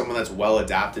recovery out of someone that's well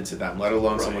adapted to them, let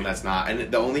alone someone that's not. And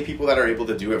the only people that are able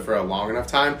to do it for a long enough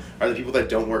time are the people that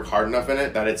don't work hard enough in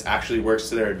it, that it actually works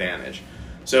to their advantage.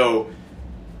 So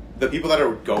the people that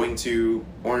are going to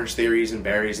Orange Theories and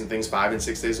Berries and things 5 and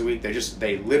 6 days a week,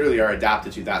 they literally are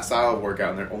adapted to that style of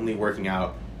workout, and they're only working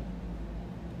out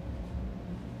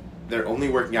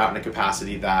in a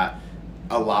capacity that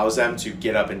allows them to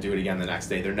get up and do it again the next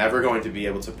day. They're never going to be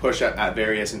able to push at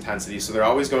various intensities, so they're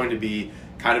always going to be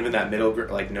kind of in that middle,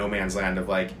 like, no man's land of,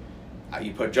 like,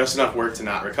 you put just enough work to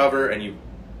not recover, and you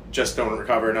just don't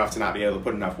recover enough to not be able to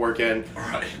put enough work in.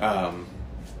 Right.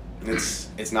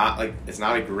 It's not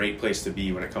a great place to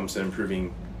be when it comes to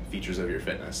improving features of your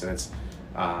fitness, and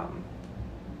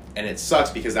it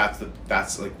sucks because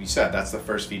that's like you said, that's the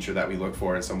first feature that we look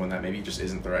for in someone that maybe just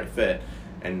isn't the right fit.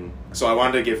 And so I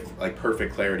wanted to give, like,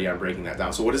 perfect clarity on breaking that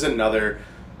down. So what is another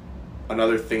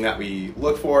thing that we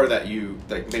look for that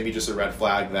maybe just a red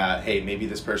flag that, hey, maybe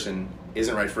this person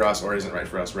isn't right for us or isn't right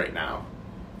for us right now?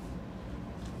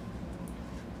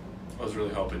 I was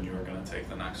really hoping you were going to take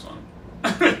the next one.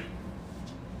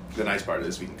 The nice part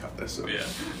is we can cut this. So. Yeah.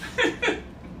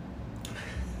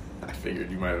 I figured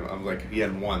you might have. I'm like, he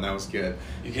had one. That was good.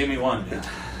 You gave me one.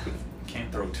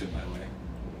 Can't throw two my way.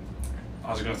 I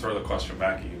was going to throw the question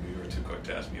back at you, but you were too quick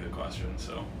to ask me the question,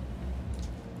 so.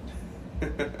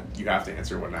 You have to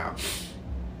answer one now.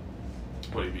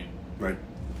 What do you mean? Like,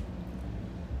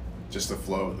 just the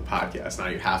flow of the podcast. Now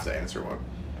you have to answer one.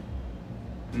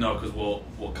 No, because we'll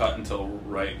cut until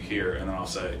right here, and then I'll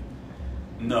say,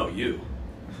 no, you.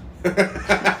 We're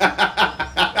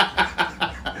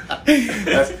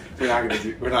not gonna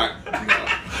do. We're not. No.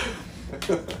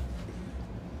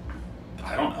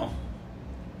 I don't know.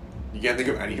 You can't think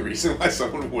of any reason why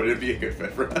someone wouldn't be a good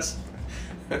fit for us.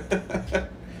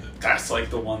 That's like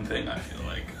the one thing I feel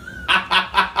like.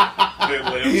 They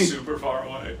live super far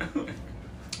away.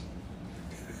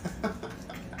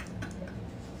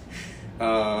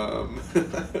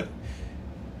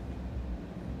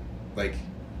 Like,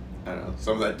 I don't know,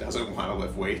 someone that doesn't want to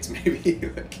lift weights,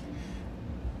 maybe. Like,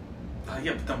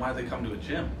 yeah, but then why do they come to a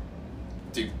gym?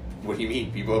 Dude, what do you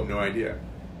mean? People have no idea.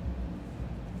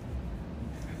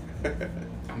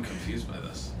 I'm confused by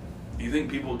this. Do you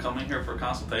think people coming here for a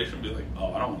consultation would be like,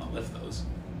 oh, I don't want to lift those?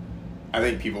 I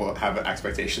think people have an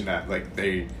expectation that, like,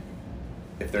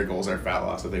 if their goals are fat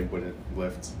loss, that they wouldn't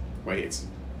lift weights.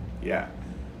 Yeah.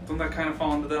 Doesn't that kind of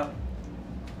fall into that?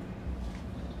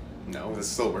 No, it's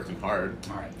still working hard.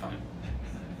 All right, fine.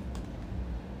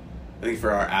 I think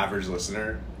for our average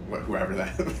listener, whoever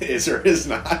that is or is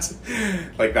not,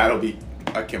 like, that'll be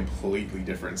a completely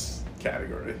different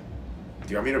category. Do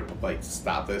you want me to, like,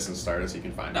 stop this and start it so you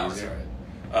can find it? No, it's all right.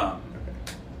 Okay.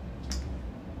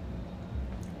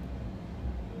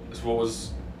 So what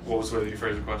was the way that you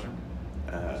phrased your question?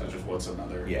 So just what's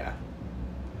another? Yeah.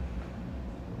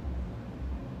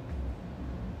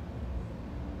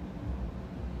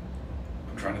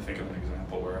 I'm trying to think of an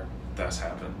example where that's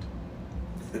happened.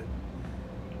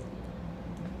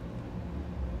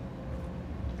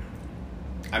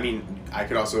 I mean, I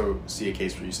could also see a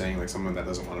case for you saying, like, someone that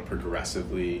doesn't want to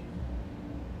progressively...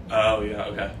 Oh, yeah,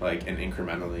 okay. Like, and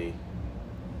incrementally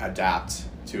adapt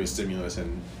to a stimulus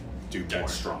and do Get more.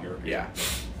 stronger. Yeah.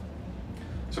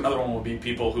 So another one will be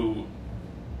people who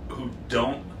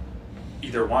don't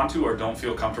either want to or don't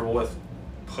feel comfortable with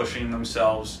pushing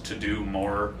themselves to do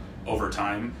more over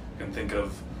time. You can think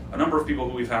of a number of people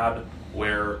who we've had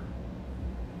where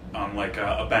on like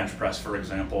a bench press, for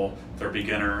example, they're a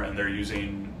beginner and they're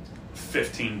using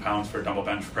 15 pounds for a dumbbell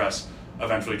bench press,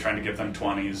 eventually trying to give them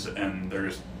 20s, and they're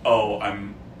just,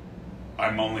 I'm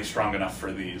only strong enough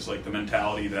for these. Like the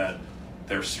mentality that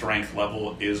their strength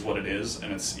level is what it is,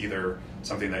 and it's either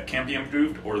something that can be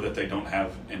improved or that they don't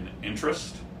have an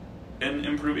interest in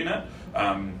improving it.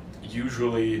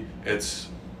 Usually it's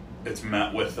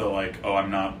met with the like,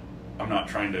 I'm not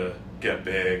trying to get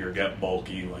big or get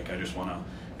bulky, like I just want to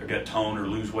or get tone or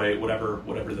lose weight, whatever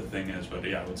the thing is. But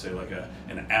yeah, I would say like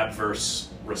an adverse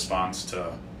response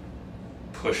to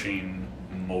pushing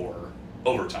more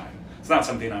over time. It's not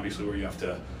something obviously where you have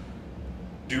to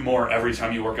do more every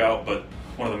time you work out, but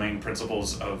one of the main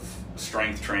principles of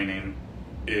strength training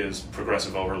is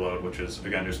progressive overload, which is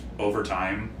again just over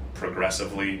time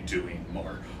progressively doing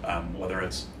more, whether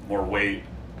it's more weight,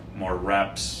 more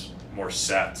reps, more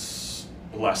sets,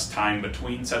 less time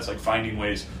between sets, like finding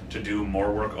ways to do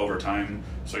more work over time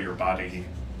so your body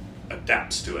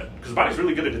adapts to it, because the body's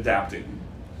really good at adapting.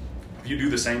 If you do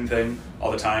the same thing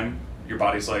all the time, your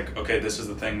body's like, okay, this is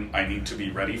the thing I need to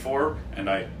be ready for, and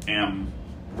I am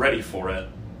ready for it,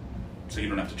 so you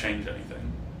don't have to change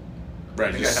anything. Right.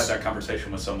 I think I had that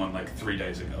conversation with someone like 3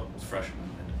 days ago. It was fresh in my mind.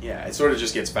 Yeah, it sort of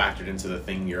just gets factored into the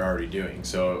thing you're already doing.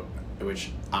 So,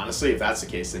 which honestly, if that's the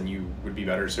case, then you would be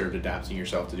better served adapting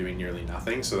yourself to doing nearly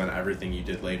nothing, so then everything you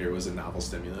did later was a novel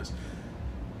stimulus.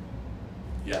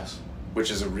 Yes. Which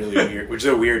is a really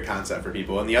weird concept for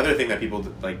people. And the other thing that people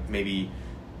like maybe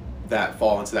that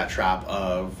fall into that trap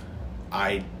of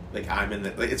I'm in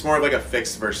the, like, it's more of like a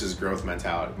fixed versus growth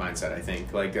mindset, I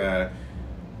think.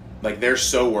 Like they're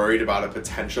so worried about a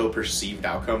potential perceived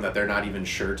outcome that they're not even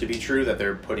sure to be true, that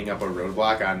they're putting up a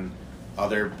roadblock on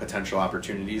other potential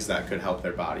opportunities that could help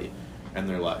their body and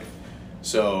their life.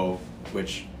 So,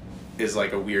 which is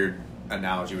like a weird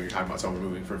analogy when you're talking about someone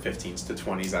moving from 15s to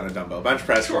 20s on a dumbbell bench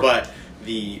press, sure. but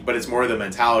it's more the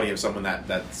mentality of someone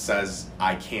that says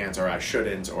I can't or I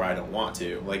shouldn't or I don't want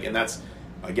to, like, and that's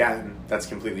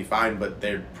completely fine, but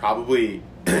they're probably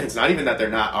it's not even that they're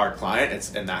not our client.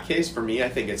 It's in that case, for me, I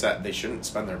think it's that they shouldn't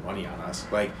spend their money on us.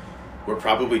 Like, we're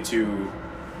probably too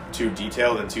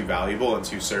detailed and too valuable and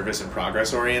too service and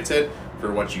progress oriented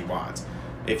for what you want.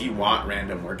 If you want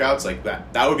random workouts, like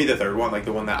that would be the third one, like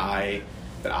the one that I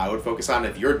would focus on.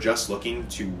 If you're just looking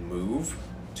to move,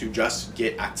 to just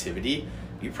get activity,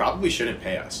 you probably shouldn't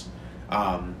pay us.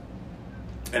 And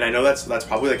I know that's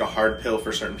probably like a hard pill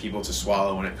for certain people to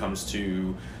swallow when it comes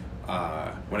to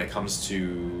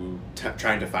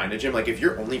trying to find a gym. Like, if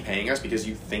you're only paying us because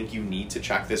you think you need to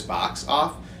check this box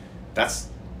off,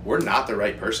 we're not the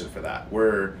right person for that.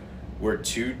 We're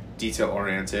too detail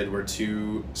oriented, we're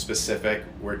too specific,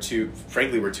 we're too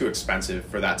expensive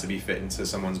for that to be fit into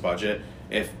someone's budget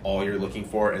if all you're looking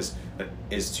for is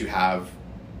to have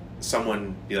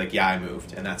someone be like, yeah, I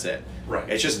moved, and that's it. Right.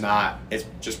 It's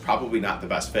just probably not the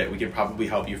best fit. We can probably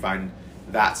help you find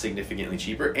that significantly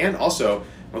cheaper. And also,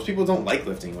 most people don't like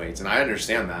lifting weights, and I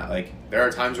understand that. Like, there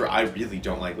are times where I really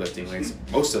don't like lifting weights.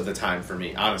 Most of the time for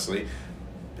me, honestly.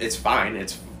 It's fine.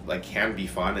 It's like can be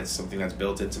fun. It's something that's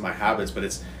built into my habits, but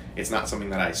it's not something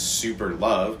that I super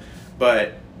love.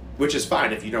 But which is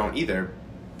fine if you don't either.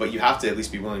 But you have to at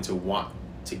least be willing to want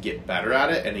to get better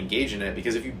at it and engage in it,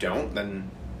 because if you don't, then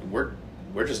we're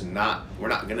not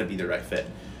going to be the right fit.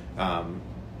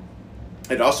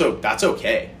 And also, that's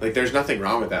okay. Like, there's nothing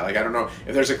wrong with that. Like, I don't know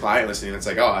if there's a client listening that's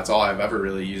like, oh, that's all I've ever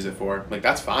really used it for. Like,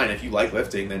 that's fine. If you like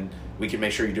lifting, then we can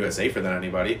make sure you do it safer than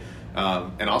anybody.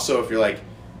 And also, if you're like,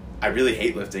 I really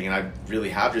hate lifting and I really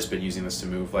have just been using this to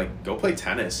move, like, go play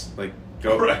tennis. Like,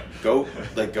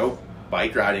 go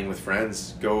bike riding with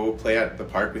friends. Go play at the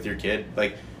park with your kid.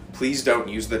 Like, please don't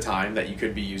use the time that you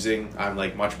could be using on,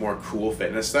 like, much more cool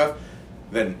fitness stuff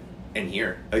than in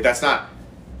here. Like, that's not...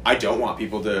 I don't want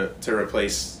people to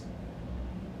replace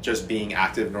just being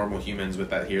active, normal humans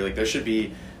with that here. Like, there should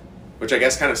be... Which I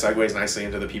guess kind of segues nicely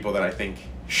into the people that I think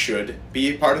should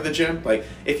be part of the gym. Like,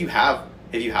 if you have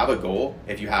a goal,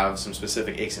 if you have some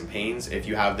specific aches and pains, if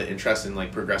you have the interest in,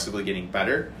 like, progressively getting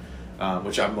better,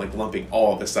 which I'm, like, lumping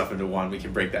all of this stuff into one, we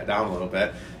can break that down a little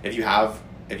bit. If you have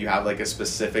like a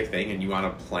specific thing and you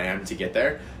want to plan to get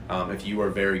there, if you are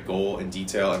very goal and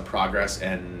detail and progress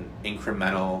and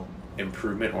incremental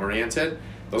improvement oriented,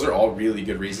 those are all really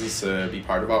good reasons to be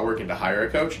part of our work and to hire a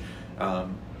coach.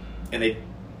 And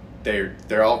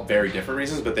they're all very different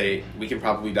reasons, but we can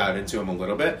probably dive into them a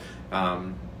little bit.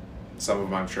 Some of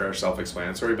them I'm sure are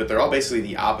self-explanatory, but they're all basically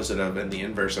the opposite of and the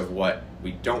inverse of what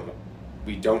we don't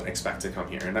we don't expect to come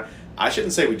here. And I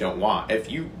shouldn't say we don't want.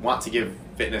 If you want to give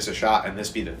fitness a shot and this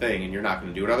be the thing and you're not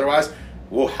going to do it otherwise,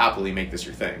 we'll happily make this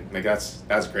your thing. Like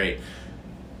that's great.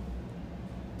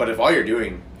 But if all you're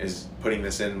doing is putting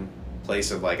this in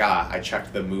place of like, I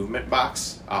checked the movement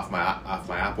box off my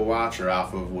Apple Watch or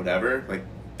off of whatever, like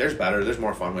there's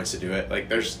more fun ways to do it. Like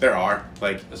there are,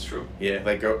 like, that's true. Yeah,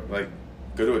 like go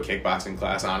to a kickboxing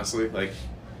class, honestly. Like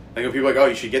when people are like, oh,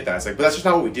 you should get that. It's like, but that's just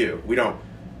not what we do. We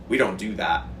don't do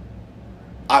that.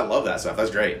 I love that stuff.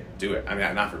 That's great. Do it. I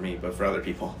mean, not for me, but for other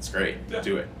people, it's great. Yeah.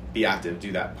 Do it. Be active.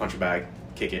 Do that. Punch a bag.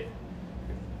 Kick it.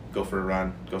 Go for a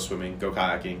run. Go swimming. Go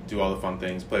kayaking. Do all the fun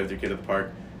things. Play with your kid at the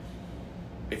park.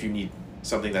 If you need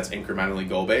something that's incrementally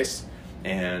goal-based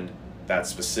and that's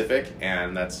specific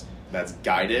and that's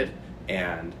guided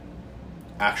and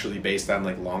actually based on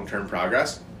like long-term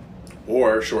progress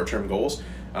or short-term goals,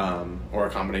 or a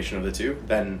combination of the two,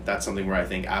 then that's something where I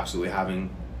think absolutely having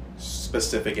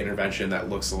specific intervention that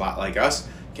looks a lot like us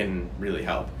can really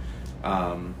help.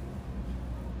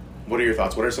 What are your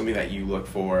thoughts? What are something that you look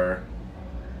for?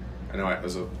 I know it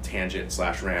was a tangent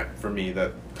 / rant for me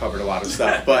that covered a lot of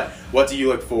stuff, but what do you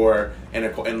look for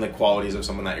in the qualities of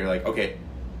someone that you're like, okay,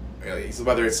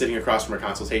 whether it's sitting across from a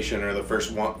consultation or the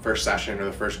first session or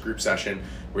the first group session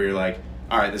where you're like,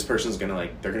 all right, this person's gonna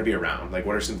they're gonna be around. Like,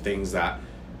 what are some things that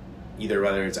either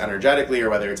whether it's energetically or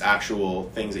whether it's actual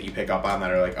things that you pick up on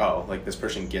that are like, oh, like this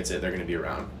person gets it, they're gonna be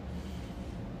around?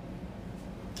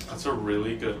 That's a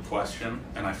really good question,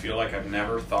 and I feel like I've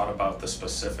never thought about the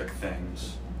specific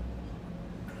things,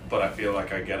 but I feel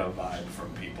like I get a vibe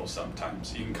from people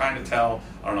sometimes. You can kind of tell,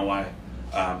 I don't know why,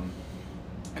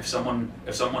 if someone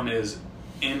is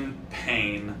in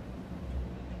pain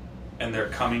and they're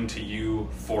coming to you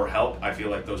for help, I feel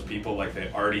like those people, like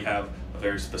they already have a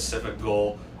very specific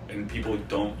goal, and I feel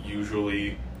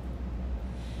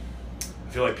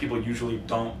like people usually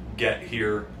don't get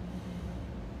here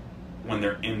when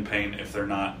they're in pain if they're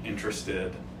not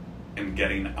interested in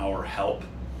getting our help.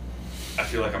 I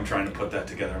feel like I'm trying to put that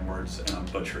together in words and I'm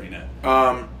butchering it.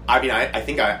 I mean, I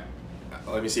think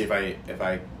let me see if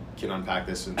I can unpack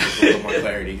this with a little more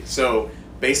clarity. So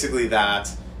basically that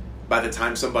by the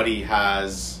time somebody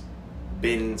has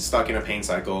been stuck in a pain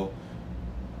cycle,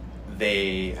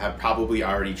 they have probably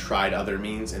already tried other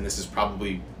means, and this is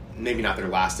probably maybe not their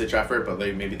last ditch effort, but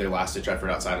maybe their last ditch effort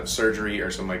outside of surgery or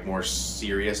some like more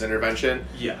serious intervention.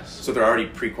 Yes. So they're already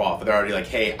pre-qualified. They're already like,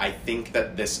 hey, I think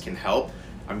that this can help.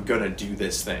 I'm gonna do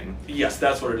this thing. Yes,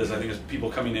 that's what it is. I think it's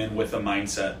people coming in with a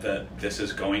mindset that this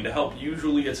is going to help.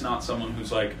 Usually it's not someone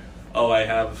who's like, oh, I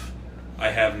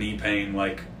have knee pain,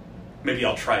 like maybe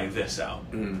I'll try this out.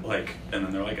 Like, and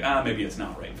then they're like, maybe it's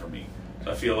not right for me. So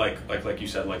I feel like you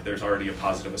said, like there's already a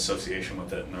positive association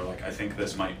with it, and they're like, I think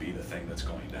this might be the thing that's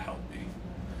going to help me.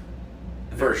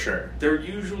 And For sure. They're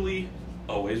usually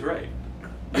always right.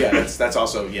 Yeah, that's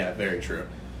also, very true.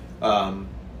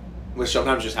 Which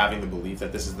sometimes just having the belief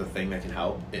that this is the thing that can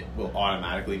help, it will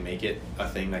automatically make it a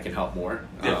thing that can help more,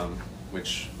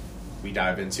 which we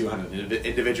dive into on an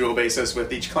individual basis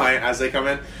with each client as they come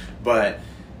in. But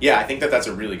yeah, I think that that's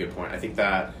a really good point. I think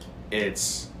that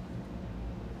it's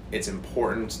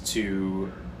important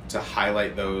to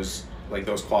highlight those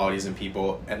qualities in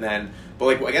people. And then, but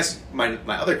like, I guess my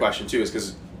other question too is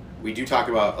because we do talk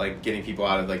about like getting people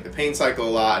out of like the pain cycle a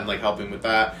lot and like helping with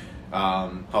that,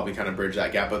 helping kind of bridge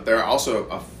that gap. But there are also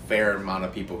a fair amount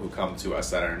of people who come to us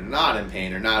that are not in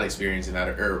pain or not experiencing that,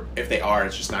 or if they are,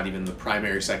 it's just not even the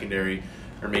primary, secondary,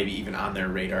 or maybe even on their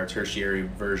radar, tertiary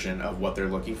version of what they're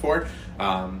looking for.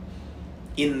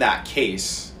 In that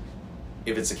case,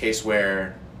 if it's a case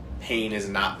where pain is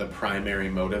not the primary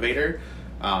motivator,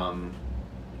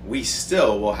 we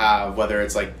still will have, whether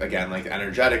it's like, again, like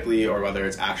energetically or whether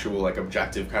it's actual like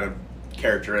objective kind of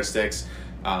characteristics,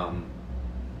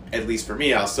 at least for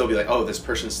me, I'll still be like, oh, this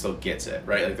person still gets it,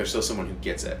 right? Like there's still someone who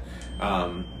gets it.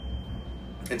 And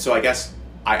so I guess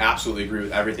I absolutely agree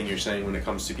with everything you're saying when it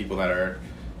comes to people that are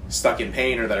stuck in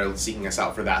pain or that are seeking us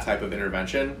out for that type of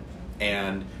intervention.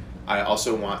 And I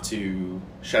also want to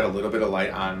shed a little bit of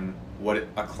light on what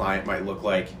a client might look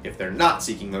like if they're not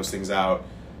seeking those things out,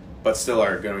 but still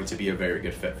are going to be a very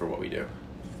good fit for what we do.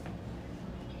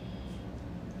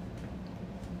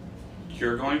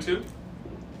 You're going to?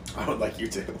 I would like you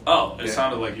to. Oh, it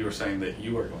sounded like you were saying that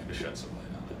you were going to shed some light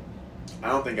on it. I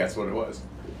don't think that's what it was.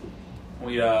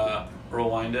 We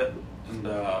rewind it and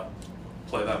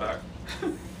play that back.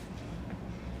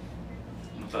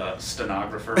 With a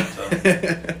stenographer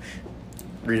to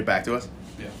read it back to us.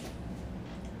 Yeah.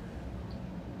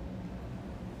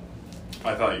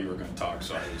 I thought you were going to talk,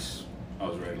 so I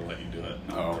was ready to let you do it.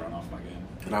 Now I'm thrown off my game.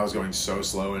 And I was going so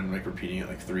slow and like repeating it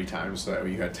like 3 times so that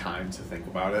you had time to think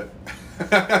about it.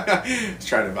 It's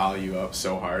trying to value you up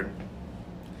so hard.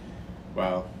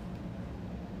 Well,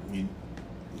 you'll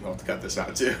have to cut this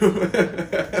out too.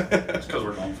 It's because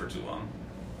we're going for too long.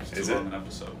 It's Is too it? long an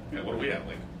episode. Yeah, what are we at?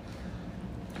 Like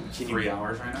Can 3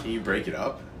 hours right now? Can you break it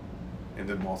up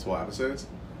into multiple episodes?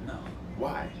 No.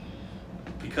 Why?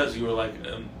 Because you were like,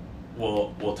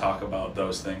 we'll talk about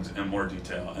those things in more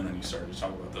detail, and then you started to talk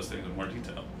about those things in more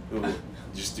detail. Ooh,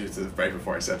 just do it to the right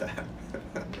before I said that.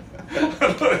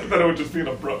 Then it would just be an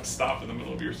abrupt stop in the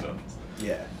middle of your sentence.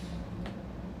 Yeah.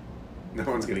 No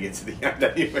one's gonna get to the end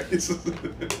anyways.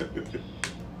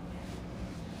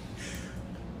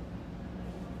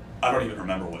 I don't even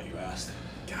remember what you asked.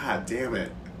 God damn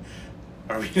it.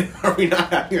 Are we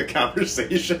not having a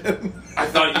conversation? I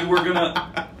thought you were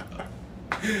gonna.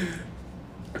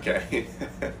 Okay.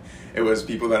 It was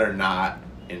people that are not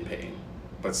in pain,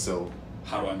 but still.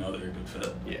 How do I know they're a good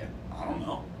fit? Yeah. I don't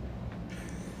know.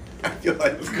 I feel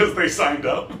like It's because they signed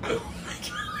up.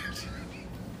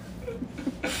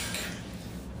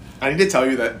 I need to tell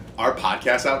you that our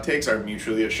podcast outtakes are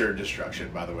mutually assured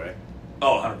destruction, by the way.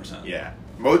 Oh, 100%. Yeah.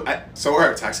 So are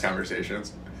our text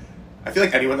conversations. I feel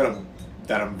like anyone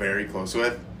that I'm very close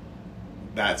with,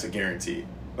 that's a guarantee.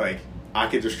 Like, I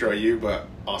could destroy you, but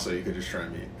also you could destroy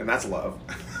me. And that's love.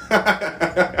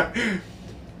 I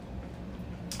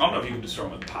don't know if you can destroy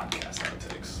them with podcast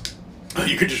outtakes.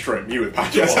 You could destroy me with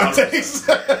podcast outtakes.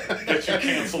 Get you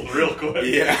canceled real quick.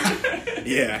 Yeah.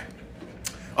 Yeah.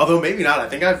 Although maybe not. I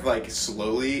think I've like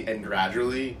slowly and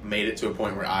gradually made it to a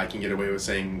point where I can get away with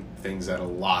saying things that a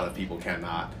lot of people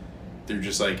cannot. Through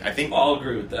just like, I think I'll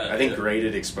agree with that. I think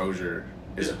graded exposure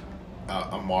is Yeah.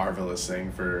 a marvelous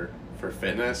thing for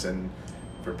fitness and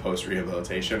for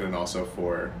post-rehabilitation, and also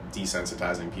for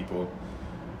desensitizing people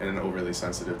in an overly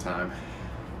sensitive time.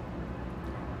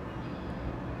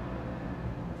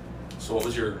 So what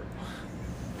was your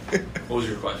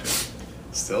question?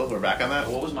 Still, we're back on that?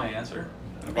 What was my answer?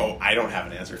 Oh, I don't have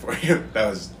an answer for you. That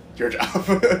was your job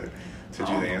to do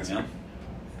the know, answer.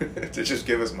 To just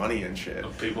give us money and shit.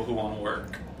 Of people who want to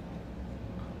work.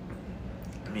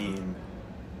 I mean,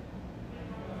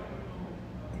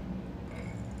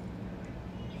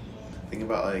 think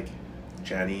about like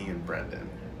Jenny and Brendan.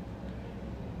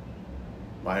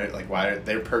 Why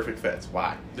they're perfect fits?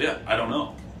 Why? Yeah, I don't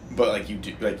know. But like you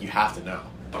do, like you have to know.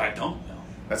 But I don't know.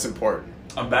 That's important.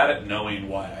 I'm bad at knowing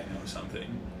why I know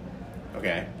something.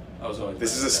 Okay. I was always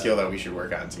This bad is a at skill that we should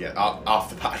work on to get off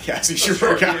the podcast. We should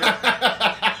work on.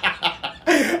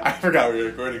 I forgot we were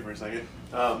recording for a second.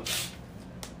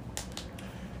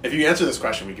 If you answer this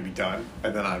question, we could be done,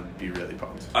 and then I'd be really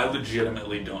pumped. I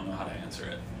legitimately don't know how to answer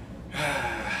it.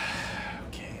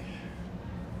 Okay.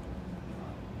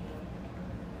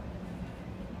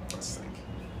 Let's think.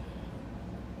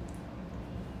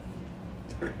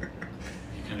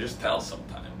 You can just tell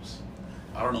sometimes.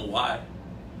 I don't know why.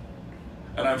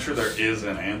 And I'm sure there is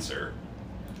an answer.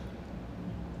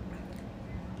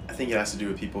 I think it has to do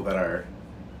with people that are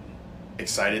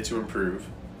excited to improve,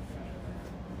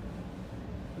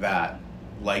 that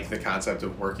like the concept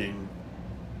of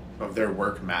their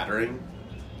work mattering.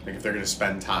 Like if they're going to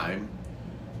spend time,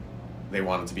 they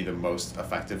want it to be the most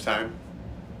effective time,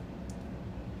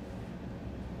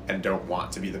 and don't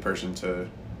want to be the person to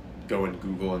go and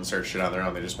Google and search shit on their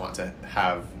own. They just want to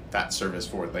have that service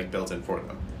built in for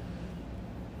them.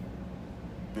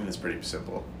 I mean, it's pretty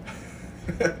simple.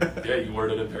 Yeah, you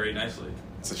worded it very nicely.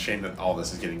 It's a shame that all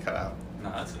this is getting cut out. No,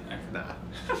 that's in there. Nah.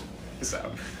 It's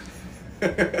out.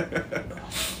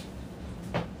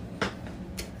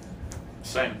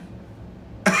 Same.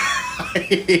 I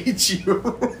hate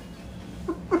you.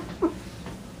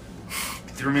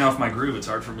 Threw me off my groove. It's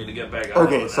hard for me to get back on.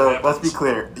 Okay, so let's be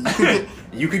clear.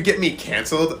 You could get me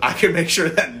canceled. I can make sure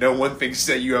that no one thinks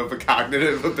that you have a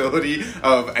cognitive ability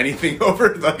of anything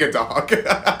over like a dog.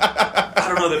 I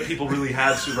don't know that people really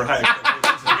had super high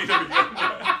expectations of me to begin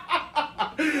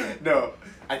with. No,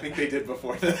 I think they did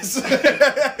before this.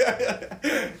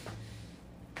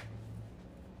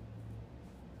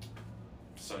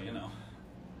 So, you know.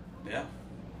 Yeah.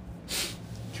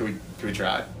 Can we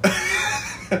try?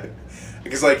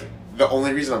 Because like the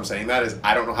only reason I'm saying that is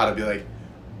I don't know how to be like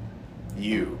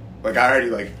you. Like I already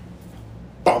like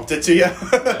bumped it to you.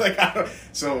 Like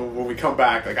so when we come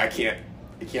back, like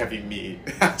it can't be me.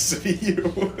 It has to be you.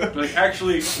 Like,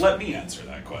 actually, let me answer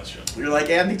that question. You're like,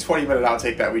 and the 20-minute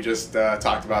outtake that we just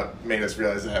talked about made us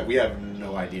realize that we have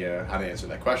no idea how to answer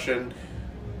that question.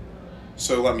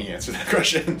 So let me answer that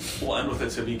question. We'll end with it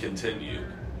to be continued.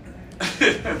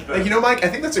 Like, you know, Mike, I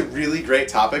think that's a really great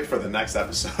topic for the next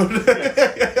episode.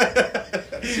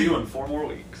 See, See you in 4 more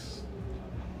weeks.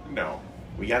 No.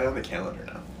 We got it on the calendar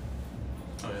now.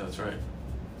 Oh, yeah, that's right.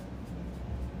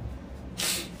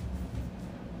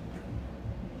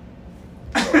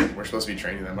 So we're supposed to be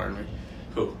training them, aren't we?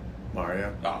 Who?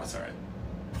 Mario. Oh, that's all right.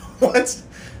 What?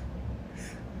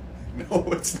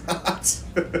 No, it's not.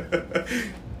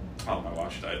 Oh, my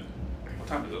watch died. What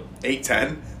time is it?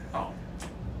 8:10? Oh.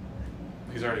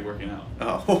 He's already working out.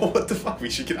 Oh, what the fuck?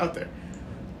 We should get out there.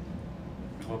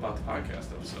 What about the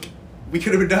podcast episode? We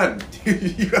could have been done.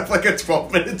 You have like a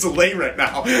 12-minute delay right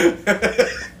now.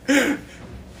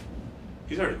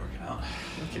 He's already working out.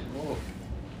 Okay, whoa.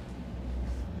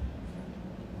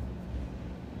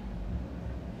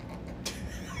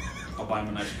 I'll buy him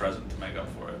a nice present to make up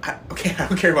for it. Okay, I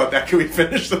don't care about that. Can we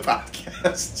finish the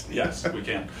podcast? Yes, we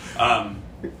can.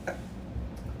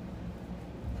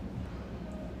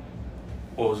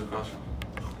 What was the question?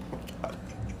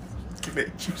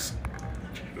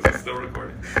 Is it still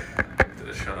recording? Did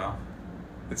it shut off?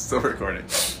 It's still recording.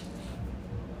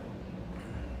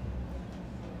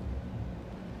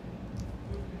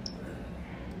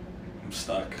 I'm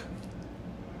stuck.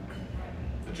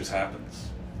 It just happens.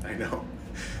 I know.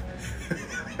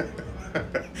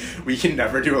 We can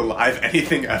never do a live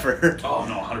anything ever. Oh,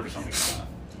 no, 100% we cannot.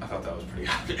 I thought that was pretty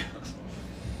obvious.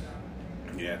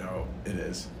 Yeah, no, it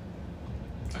is.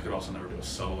 I could also never do a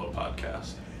solo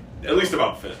podcast. At least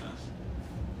about fitness.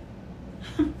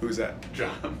 Who's that?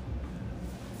 John.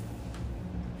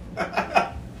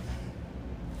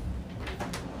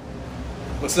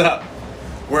 What's up?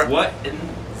 What in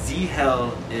the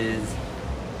hell is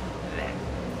that?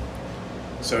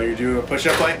 So you're doing a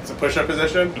push-up plank. It's a push-up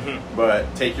position, Mm-hmm.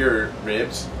 but take your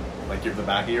ribs, like the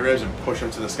back of your ribs, and push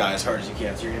them to the sky as hard as you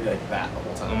can. So you're gonna be like that the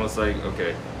whole time. Almost like,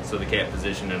 okay, so the cat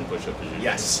position and push-up position.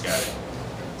 Yes. Got it.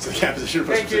 So the cat position.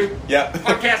 Push Thank you. position. Yeah.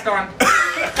 Podcast on.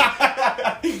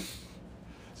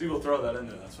 See, we'll throw that in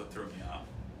there. That's what threw me off.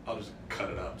 I'll just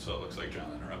cut it up so it looks like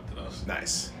John interrupted us.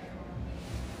 Nice.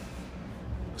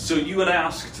 So you had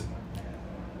asked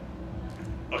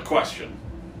a question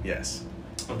Yes.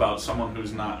 about someone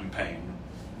who's not in pain,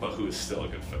 but who is still a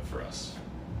good fit for us.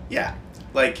 Yeah.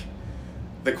 Like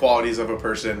the qualities of a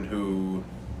person who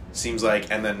seems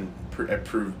like, and then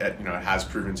it has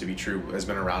proven to be true, has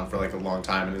been around for like a long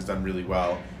time and has done really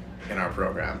well in our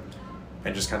program,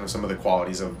 and just kind of some of the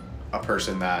qualities of a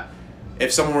person that,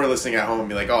 if someone were listening at home and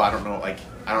be like, oh, I don't know, like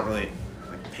I don't really,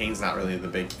 like pain's not really the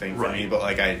big thing for me, but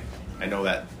like I know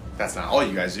that that's not all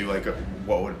you guys do. Like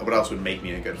what else would make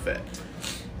me a good fit?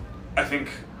 I think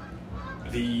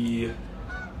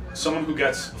someone who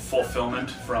gets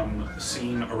fulfillment from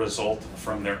seeing a result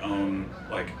from their own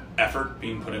like effort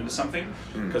being put into something,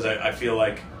 because I feel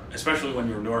like, especially when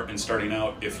you're newer and starting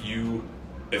out, if you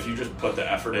just put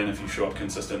the effort in, if you show up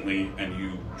consistently and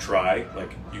you try,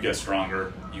 like you get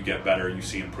stronger, you get better, you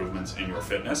see improvements in your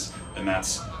fitness, and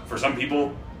that's, for some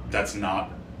people, that's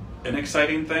not an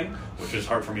exciting thing, which is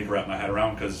hard for me to wrap my head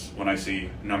around, because when I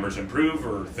see numbers improve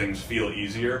or things feel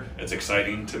easier, it's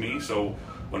exciting to me. So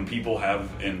when people have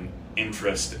an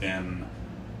interest in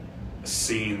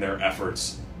seeing their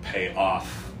efforts pay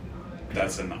off,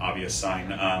 that's an obvious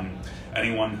sign.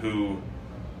 Anyone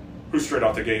who's straight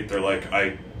out the gate, they're like,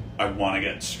 I want to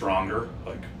get stronger,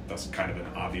 like that's kind of an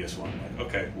obvious one. Like,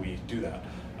 okay, we do that.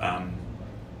 And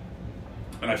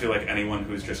I feel like anyone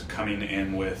who's just coming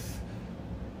in with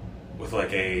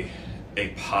like a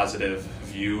positive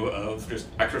view of just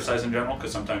exercise in general,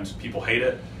 because sometimes people hate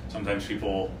it, sometimes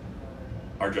people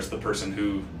are just the person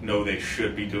who know they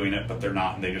should be doing it but they're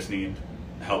not, and they just need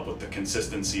help with the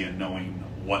consistency and knowing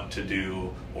what to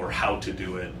do or how to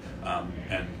do it,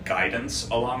 and guidance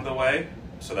along the way,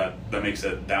 so that makes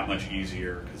it that much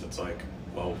easier, because it's like,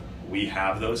 well, we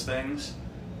have those things,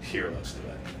 here, let's do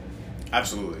it.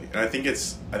 Absolutely. And I think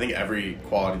every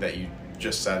quality that you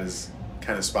just said is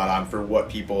kind of spot on for what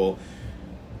people,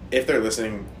 if they're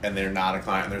listening and they're not a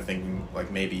client and they're thinking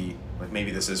like maybe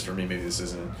this is for me, maybe this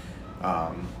isn't.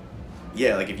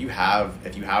 Like if you have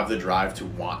the drive to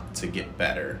want to get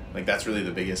better, like that's really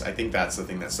the biggest. I think that's the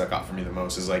thing that stuck out for me the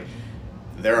most, is like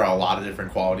there are a lot of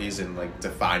different qualities, and like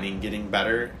defining getting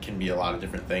better can be a lot of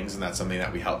different things, and that's something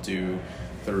that we help do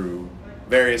through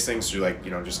various things, through like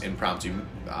just impromptu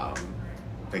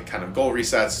like kind of goal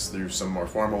resets, through some more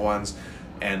formal ones,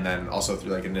 and then also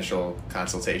through like initial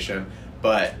consultation,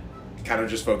 but kind of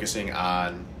just focusing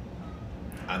on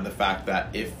the fact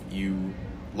that if you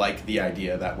like the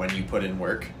idea that when you put in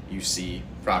work you see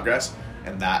progress,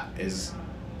 and that is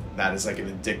like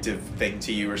an addictive thing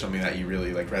to you, or something that you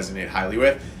really like resonate highly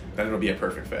with, then it'll be a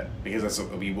perfect fit, because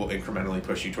we will incrementally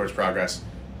push you towards progress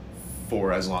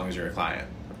for as long as you're a client.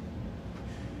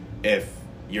 If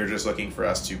you're just looking for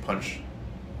us to punch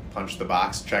the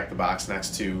box, check the box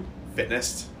next to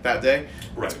fitness that day,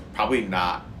 Right. it's probably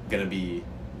not going to be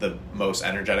the most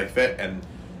energetic fit, and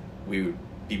we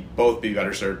would both be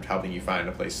better served helping you find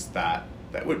a place that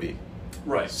would be.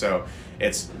 Right. So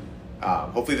it's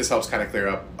hopefully this helps kind of clear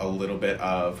up a little bit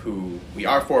of who we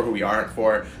are for, who we aren't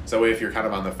for. So if you're kind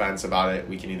of on the fence about it,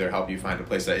 we can either help you find a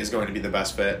place that is going to be the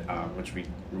best fit, which we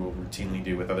will routinely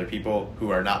do with other people who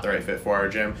are not the right fit for our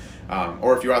gym,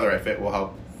 or if you are the right fit, we'll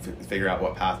help figure out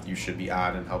what path you should be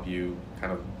on and help you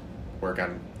kind of work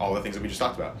on all the things that we just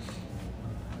talked about.